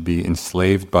we should be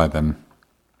enslaved by them.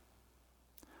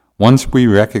 Once we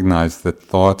recognize that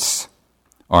thoughts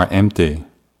are empty,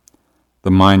 the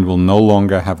mind will no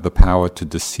longer have the power to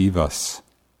deceive us.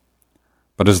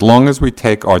 But as long as we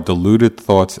take our deluded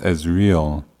thoughts as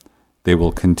real, they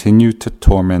will continue to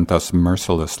torment us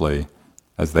mercilessly,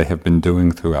 as they have been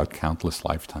doing throughout countless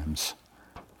lifetimes.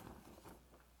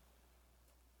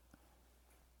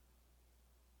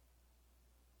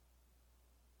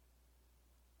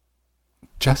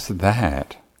 Just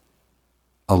that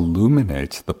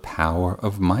illuminates the power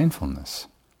of mindfulness.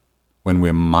 When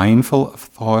we're mindful of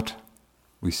thought,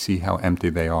 we see how empty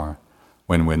they are.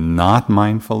 When we're not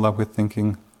mindful that we're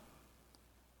thinking,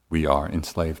 we are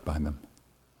enslaved by them.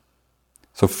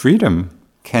 So freedom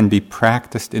can be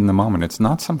practiced in the moment. It's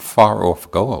not some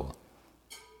far-off goal.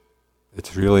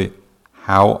 It's really,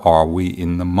 how are we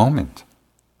in the moment?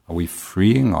 Are we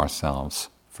freeing ourselves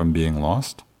from being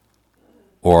lost?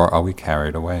 Or are we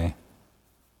carried away?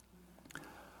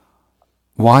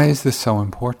 Why is this so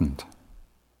important?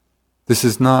 This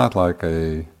is not like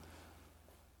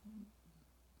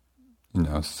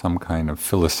some kind of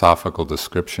philosophical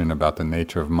description about the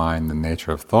nature of mind, the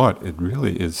nature of thought. It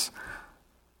really is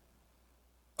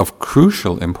of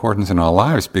crucial importance in our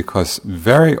lives, because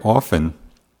very often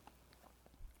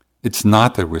it's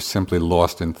not that we're simply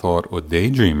lost in thought or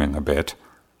daydreaming a bit.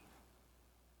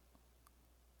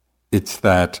 It's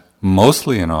that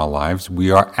mostly in our lives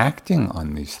we are acting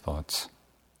on these thoughts.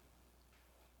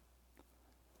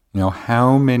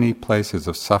 How many places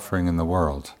of suffering in the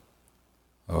world,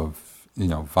 of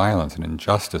violence and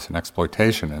injustice and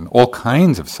exploitation and all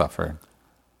kinds of suffering.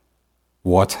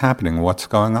 What's happening? What's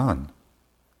going on?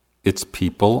 It's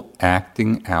people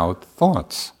acting out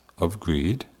thoughts of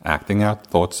greed, acting out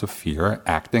thoughts of fear,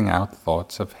 acting out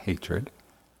thoughts of hatred.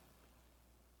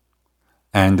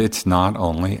 And it's not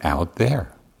only out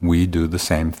there. We do the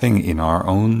same thing in our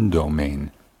own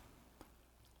domain.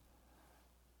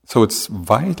 So it's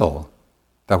vital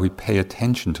that we pay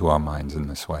attention to our minds in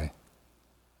this way.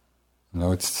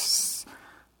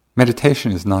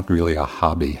 Meditation is not really a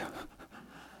hobby.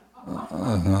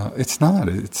 It's not.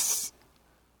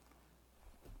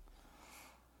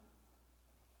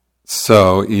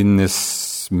 So in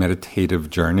this meditative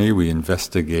journey, we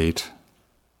investigate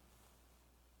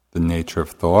the nature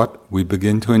of thought. We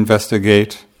begin to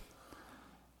investigate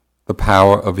the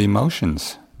power of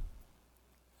emotions.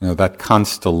 That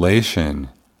constellation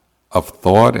of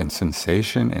thought and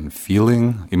sensation and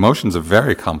feeling. Emotions are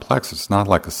very complex. It's not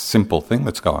like a simple thing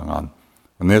that's going on.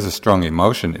 When there's a strong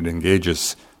emotion, it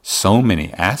engages so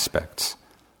many aspects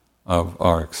of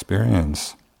our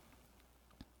experience.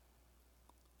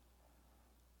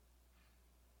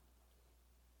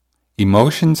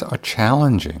 Emotions are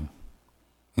challenging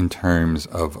in terms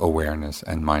of awareness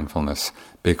and mindfulness,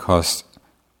 because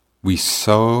we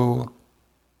so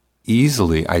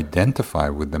easily identify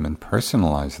with them and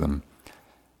personalize them.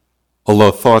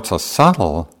 Although thoughts are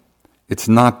subtle, it's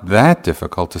not that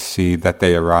difficult to see that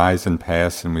they arise and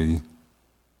pass, and we,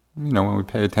 when we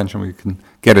pay attention, we can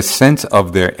get a sense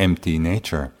of their empty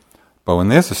nature. But when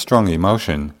there's a strong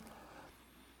emotion,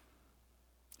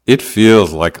 it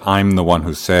feels like I'm the one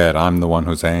who's sad, I'm the one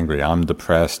who's angry, I'm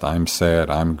depressed, I'm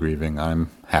sad, I'm grieving, I'm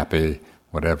happy,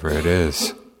 whatever it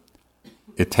is.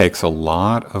 It takes a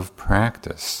lot of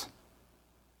practice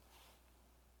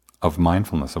of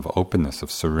mindfulness, of openness,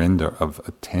 of surrender, of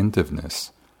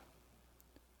attentiveness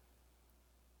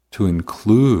to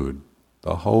include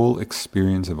the whole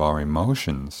experience of our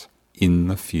emotions in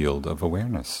the field of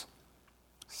awareness.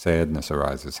 Sadness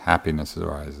arises, happiness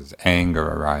arises, anger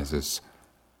arises.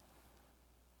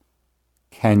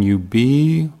 Can you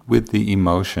be with the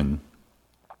emotion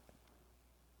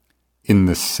in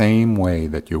the same way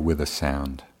that you're with a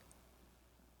sound?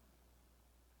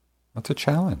 That's a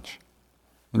challenge.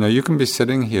 You can be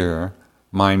sitting here,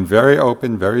 mind very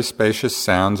open, very spacious,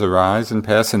 sounds arise and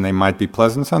pass, and they might be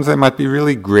pleasant sounds, they might be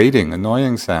really grating,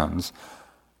 annoying sounds.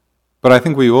 But I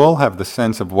think we all have the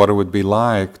sense of what it would be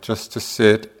like just to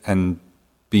sit and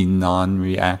be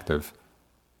non-reactive.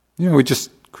 We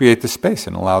just create the space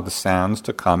and allow the sounds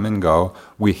to come and go.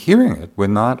 We're hearing it, we're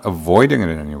not avoiding it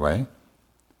in any way,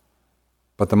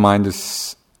 but the mind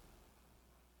is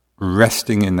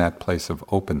resting in that place of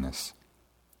openness.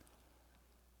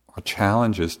 Our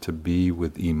challenge is to be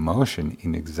with emotion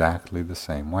in exactly the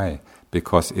same way,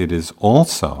 because it is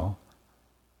also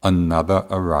another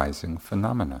arising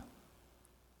phenomena.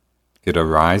 It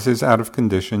arises out of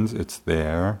conditions, it's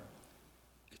there,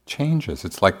 it changes.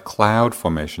 It's like cloud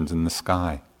formations in the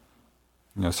sky.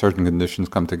 Certain conditions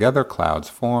come together, clouds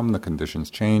form, the conditions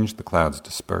change, the clouds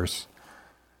disperse.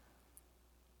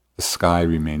 The sky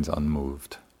remains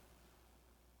unmoved.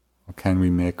 Or can we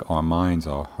make our minds,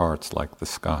 our hearts like the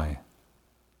sky?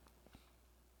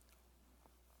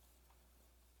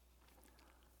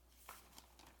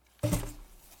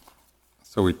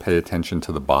 So we pay attention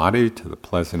to the body, to the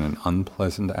pleasant and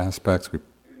unpleasant aspects. We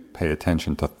pay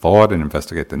attention to thought and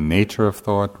investigate the nature of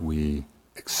thought. We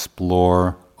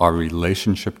explore our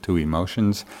relationship to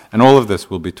emotions. And all of this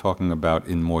we'll be talking about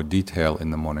in more detail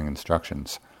in the morning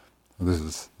instructions.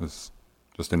 This is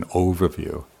just an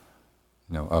overview,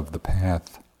 of the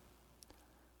path.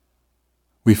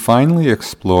 We finally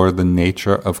explore the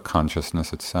nature of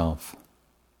consciousness itself.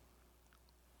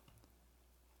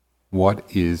 What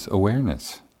is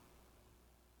awareness?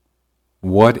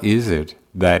 What is it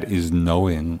that is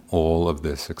knowing all of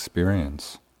this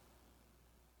experience?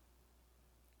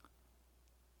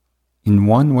 In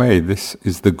one way, this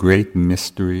is the great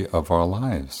mystery of our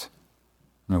lives.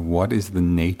 What is the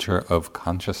nature of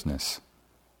consciousness?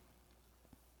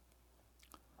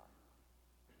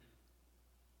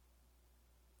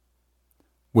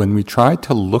 When we try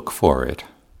to look for it,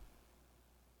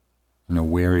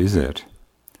 where is it?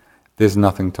 There's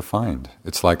nothing to find.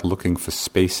 It's like looking for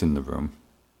space in the room.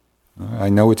 I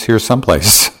know it's here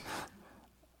someplace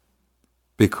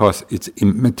because it's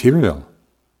immaterial.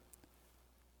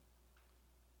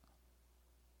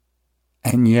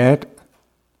 And yet,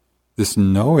 this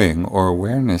knowing or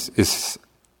awareness is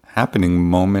happening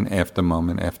moment after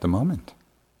moment after moment.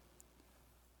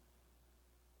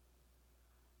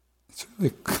 It's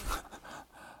really,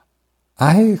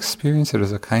 I experience it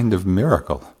as a kind of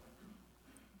miracle.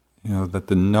 That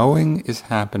the knowing is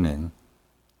happening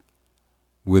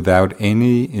without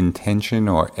any intention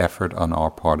or effort on our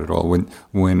part at all.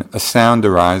 When a sound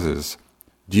arises,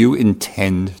 do you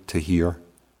intend to hear?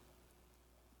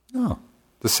 No.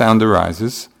 The sound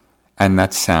arises, and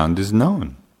that sound is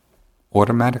known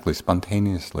automatically,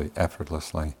 spontaneously,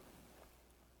 effortlessly.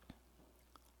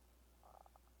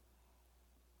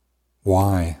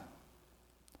 Why?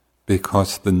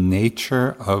 Because the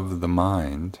nature of the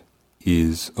mind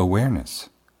is awareness.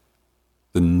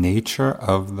 The nature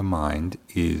of the mind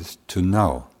is to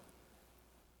know.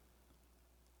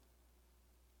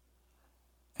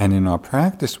 And in our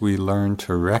practice, we learn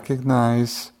to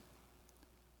recognize,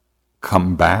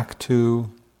 come back to,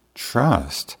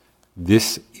 trust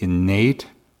this innate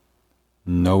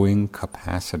knowing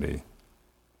capacity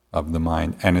of the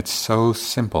mind. And it's so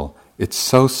simple. It's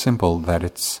so simple that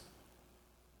it's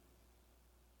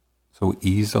so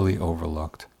easily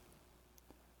overlooked.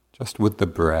 Just with the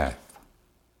breath,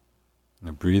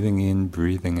 breathing in,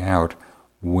 breathing out,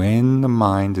 when the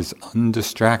mind is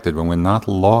undistracted, when we're not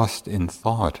lost in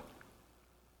thought,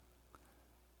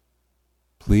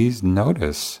 please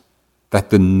notice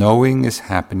that the knowing is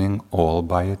happening all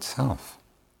by itself.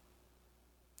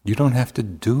 You don't have to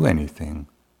do anything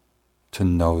to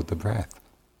know the breath.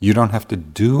 You don't have to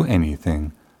do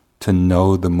anything to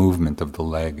know the movement of the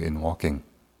leg in walking.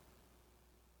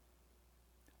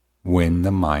 When the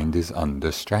mind is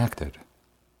undistracted.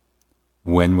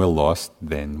 When we're lost,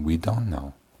 then we don't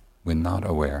know. We're not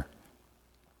aware.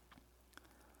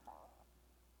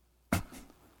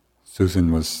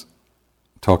 Susan was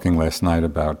talking last night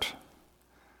about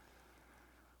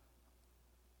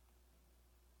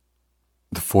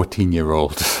the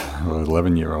 14-year-old or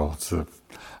 11-year-olds.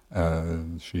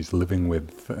 She's living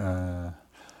with, and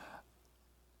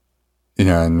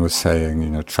was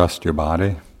saying, trust your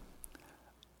body.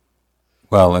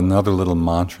 Well, another little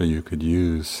mantra you could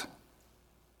use,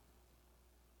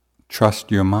 trust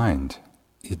your mind.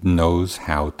 It knows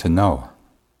how to know.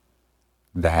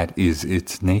 That is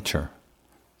its nature.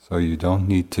 So you don't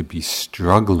need to be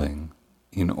struggling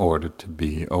in order to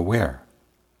be aware.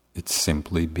 It's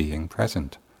simply being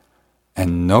present.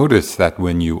 And notice that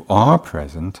when you are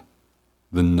present,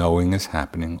 the knowing is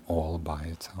happening all by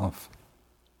itself.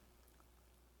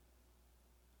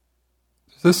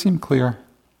 Does this seem clear?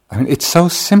 I mean, it's so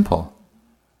simple.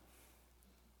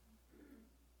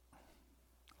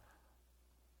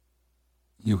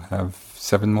 You have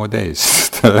 7 more days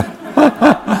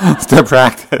to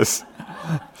practice.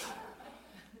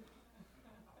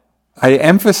 I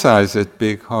emphasize it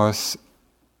because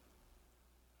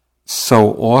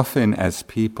so often as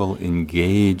people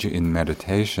engage in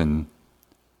meditation,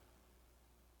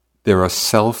 there are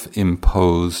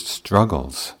self-imposed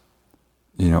struggles,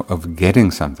 of getting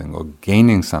something or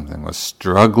gaining something or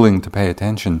struggling to pay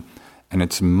attention. And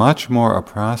it's much more a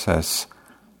process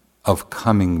of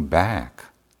coming back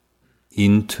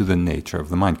into the nature of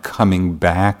the mind, coming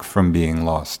back from being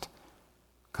lost,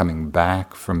 coming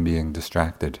back from being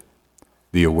distracted.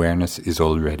 The awareness is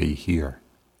already here.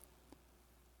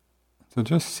 So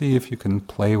just see if you can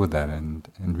play with that and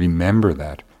remember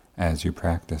that as you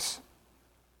practice.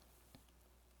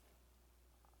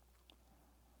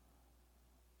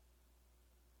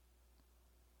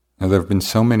 Now, there have been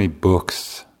so many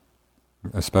books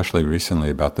especially recently,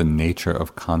 about the nature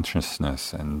of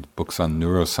consciousness and books on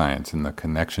neuroscience and the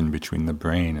connection between the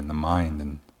brain and the mind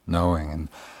and knowing. And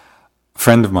a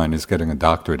friend of mine is getting a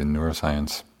doctorate in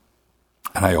neuroscience,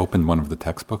 and I opened one of the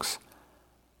textbooks.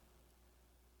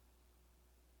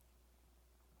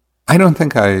 I don't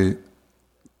think there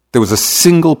was a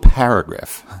single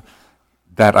paragraph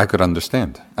that I could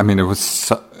understand. I mean, it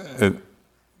was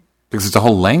because it's a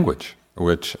whole language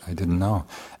which I didn't know.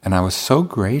 And I was so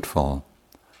grateful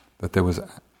that there was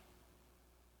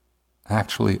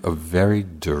actually a very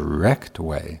direct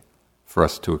way for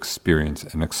us to experience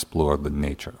and explore the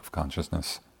nature of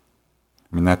consciousness.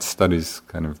 I mean, that studies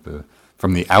kind of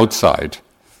from the outside,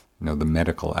 the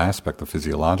medical aspect, the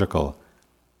physiological,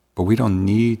 but we don't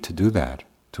need to do that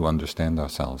to understand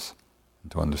ourselves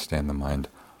and to understand the mind.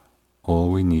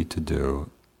 All we need to do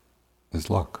is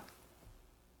look.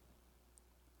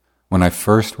 When I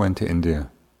first went to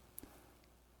India,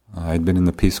 I'd been in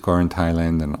the Peace Corps in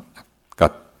Thailand and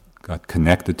got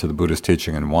connected to the Buddhist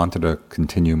teaching and wanted to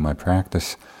continue my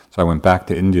practice. So I went back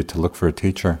to India to look for a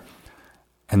teacher.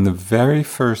 And the very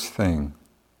first thing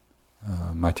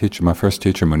my first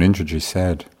teacher, Munindraji,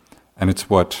 said, and it's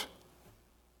what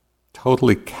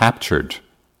totally captured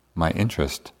my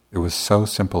interest. It was so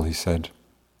simple. He said,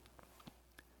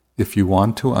 if you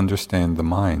want to understand the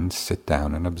mind, sit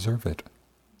down and observe it.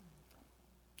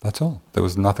 That's all. There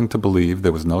was nothing to believe.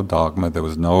 There was no dogma. There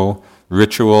was no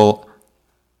ritual.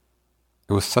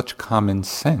 It was such common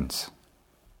sense.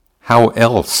 How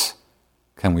else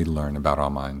can we learn about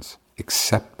our minds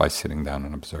except by sitting down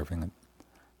and observing it?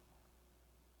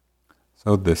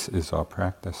 So this is our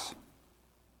practice.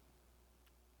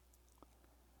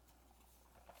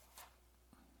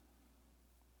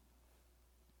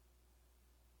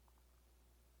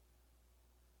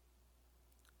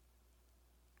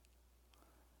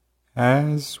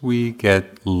 As we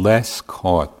get less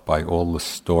caught by all the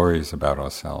stories about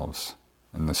ourselves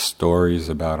and the stories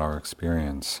about our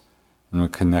experience, and we're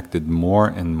connected more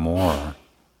and more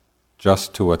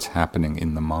just to what's happening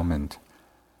in the moment,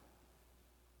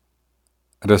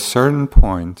 at a certain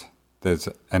point there's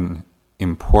an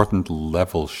important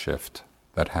level shift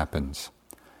that happens.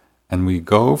 And we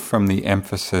go from the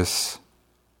emphasis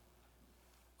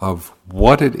of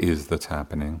what it is that's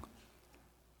happening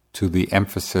to the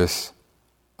emphasis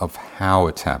of how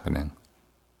it's happening.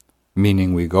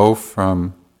 Meaning we go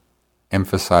from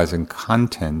emphasizing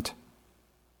content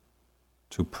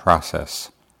to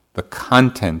process. The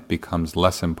content becomes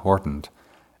less important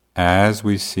as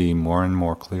we see more and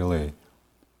more clearly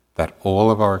that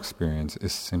all of our experience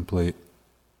is simply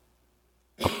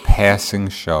a passing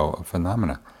show of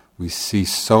phenomena. We see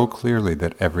so clearly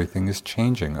that everything is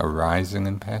changing, arising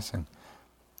and passing.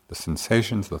 The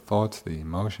sensations, the thoughts, the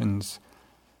emotions,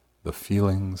 the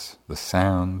feelings, the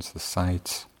sounds, the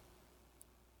sights.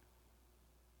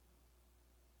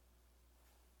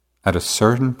 At a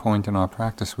certain point in our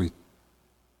practice, we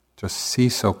just see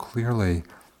so clearly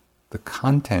the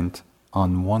content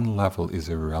on one level is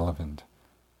irrelevant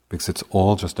because it's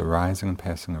all just arising and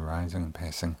passing, arising and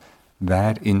passing.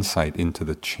 That insight into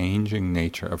the changing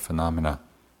nature of phenomena,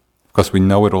 because we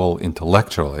know it all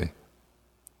intellectually,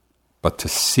 but to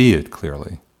see it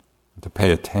clearly, to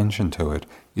pay attention to it,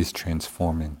 is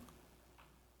transforming.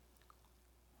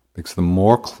 Because the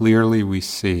more clearly we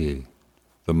see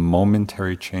the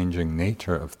momentary changing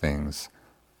nature of things,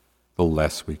 the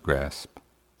less we grasp,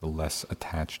 the less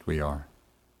attached we are.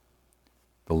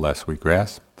 The less we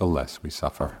grasp, the less we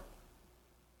suffer.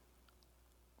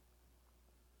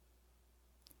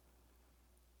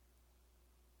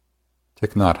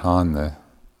 Thich Nhat Hanh,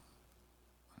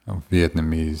 the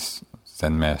Vietnamese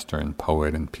Zen master and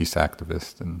poet and peace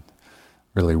activist and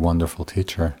really wonderful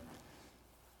teacher,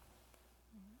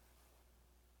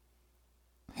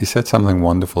 he said something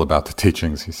wonderful about the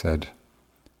teachings. He said,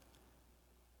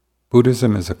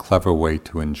 Buddhism is a clever way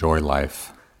to enjoy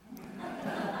life.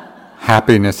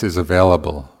 Happiness is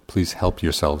available. Please help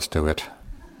yourselves to it.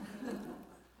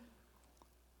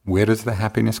 Where does the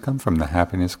happiness come from? The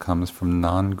happiness comes from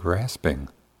non-grasping.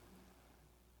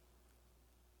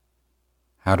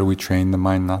 How do we train the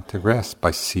mind not to grasp?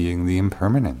 By seeing the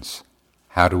impermanence.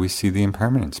 How do we see the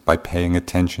impermanence? By paying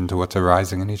attention to what's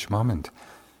arising in each moment.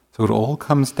 So it all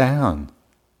comes down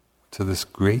to this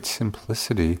great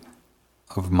simplicity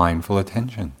of mindful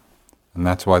attention. And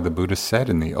that's why the Buddha said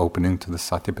in the opening to the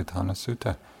Satipatthana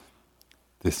Sutta,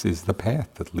 this is the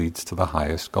path that leads to the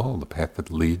highest goal, the path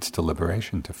that leads to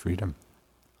liberation, to freedom.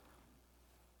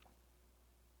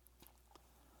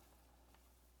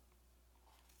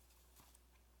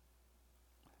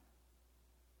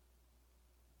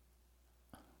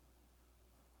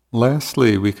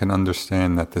 Lastly, we can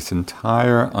understand that this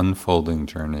entire unfolding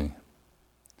journey,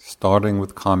 starting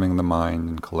with calming the mind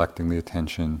and collecting the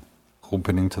attention,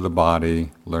 opening to the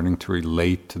body, learning to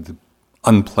relate to the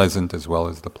unpleasant as well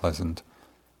as the pleasant,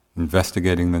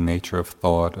 investigating the nature of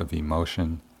thought, of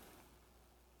emotion,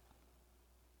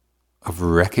 of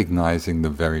recognizing the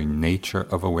very nature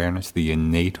of awareness, the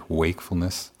innate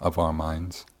wakefulness of our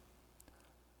minds,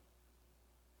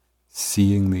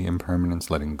 seeing the impermanence,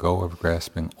 letting go of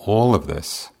grasping, all of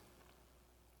this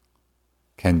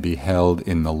can be held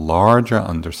in the larger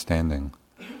understanding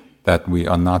that we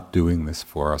are not doing this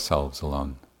for ourselves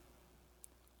alone.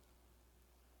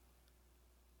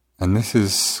 And this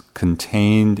is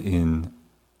contained in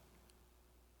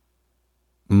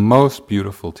most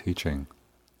beautiful teaching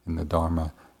in the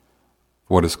Dharma,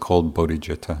 what is called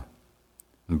bodhicitta.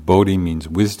 And bodhi means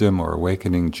wisdom or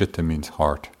awakening, citta means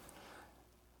heart.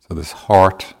 So this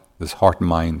heart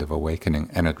mind of awakening,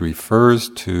 and it refers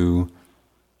to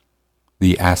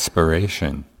the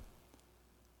aspiration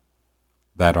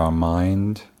that our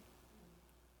mind,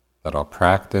 that our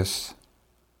practice,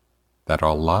 that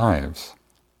our lives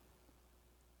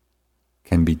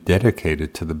can be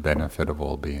dedicated to the benefit of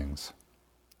all beings.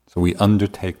 So we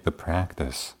undertake the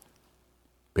practice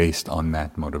based on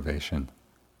that motivation.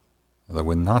 That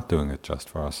we're not doing it just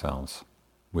for ourselves.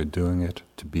 We're doing it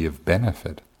to be of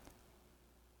benefit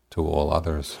to all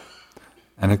others.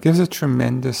 And it gives a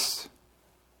tremendous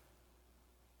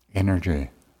energy.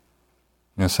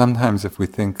 Sometimes if we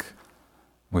think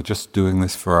we're just doing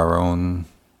this for our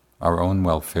own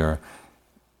welfare,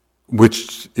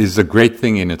 which is a great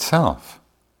thing in itself,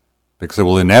 because it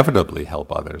will inevitably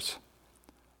help others,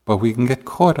 but we can get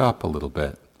caught up a little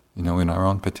bit, in our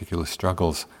own particular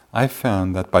struggles. I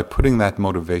found that by putting that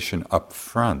motivation up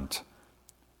front,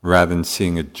 rather than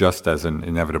seeing it just as an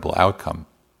inevitable outcome,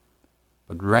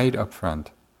 but right up front,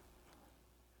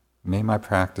 may my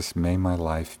practice, may my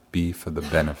life be for the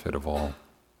benefit of all.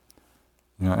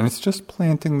 And it's just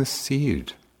planting the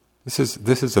seed. This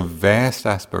is a vast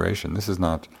aspiration. This is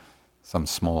not some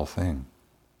small thing.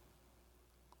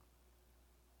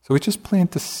 So we just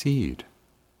plant the seed,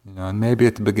 and maybe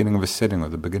at the beginning of a sitting or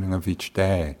the beginning of each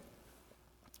day,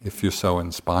 if you're so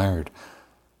inspired,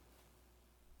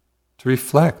 to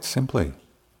reflect simply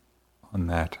on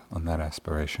that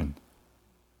aspiration,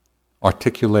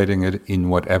 articulating it in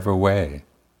whatever way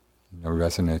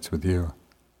resonates with you.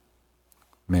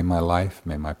 May my life,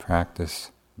 may my practice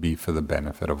be for the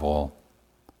benefit of all.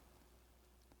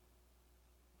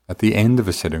 At the end of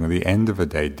a sitting or the end of a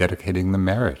day, dedicating the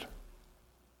merit,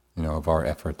 of our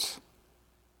efforts.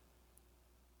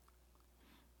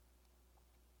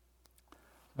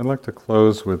 I'd like to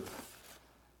close with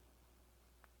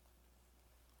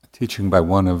a teaching by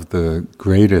one of the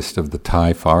greatest of the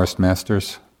Thai forest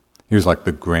masters. He was like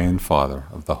the grandfather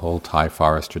of the whole Thai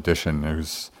forest tradition. He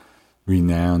was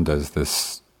renowned as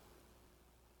this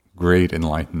great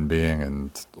enlightened being,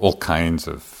 and all kinds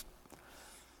of...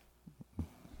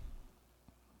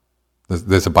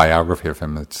 There's a biography of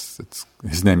him.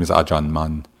 His name is Ajahn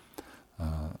Mun.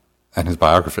 And his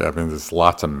biography, there's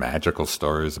lots of magical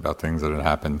stories about things that had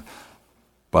happened.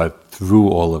 But through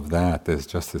all of that, there's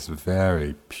just this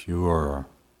very pure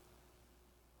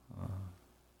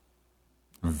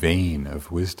vein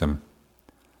of wisdom.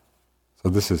 So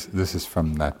this is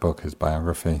from that book, his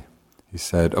biography. He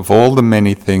said, "Of all the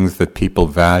many things that people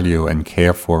value and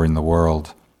care for in the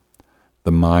world,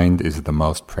 the mind is the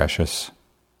most precious.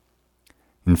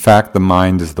 In fact, the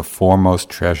mind is the foremost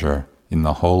treasure in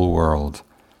the whole world,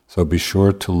 so be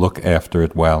sure to look after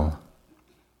it well.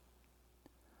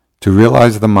 To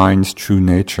realize the mind's true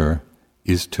nature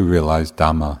is to realize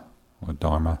Dhamma, or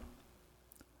Dharma.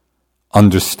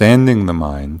 Understanding the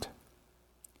mind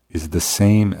is the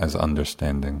same as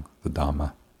understanding the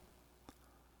Dhamma.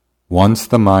 Once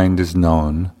the mind is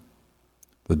known,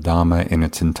 the Dhamma in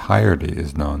its entirety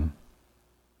is known.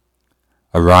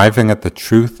 Arriving at the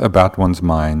truth about one's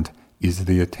mind is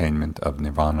the attainment of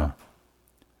nirvana.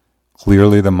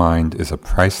 Clearly the mind is a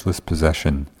priceless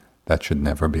possession that should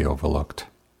never be overlooked."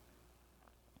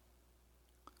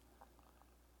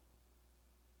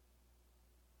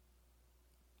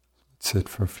 Let's sit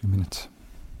for a few minutes.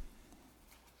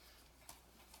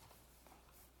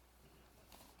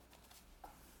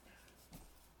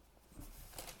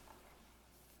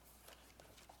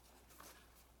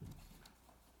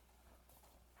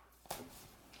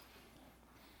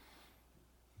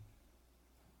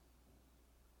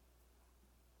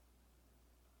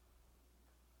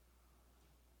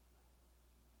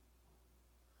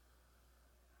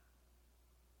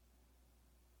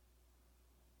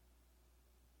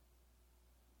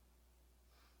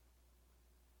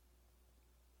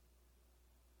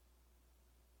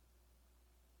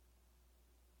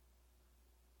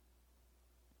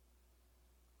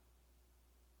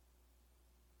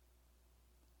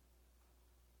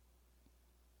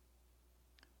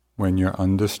 When you're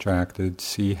undistracted,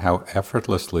 see how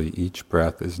effortlessly each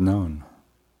breath is known.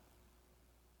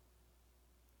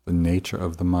 The nature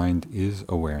of the mind is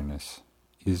awareness,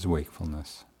 is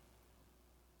wakefulness.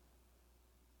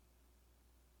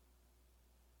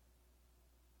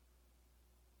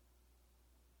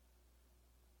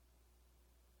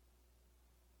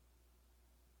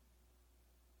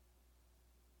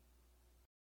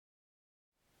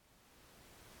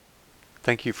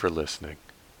 Thank you for listening.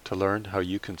 To learn how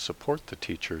you can support the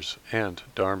teachers and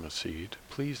Dharma Seed,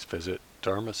 please visit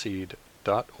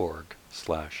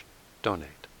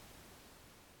dharmaseed.org/donate.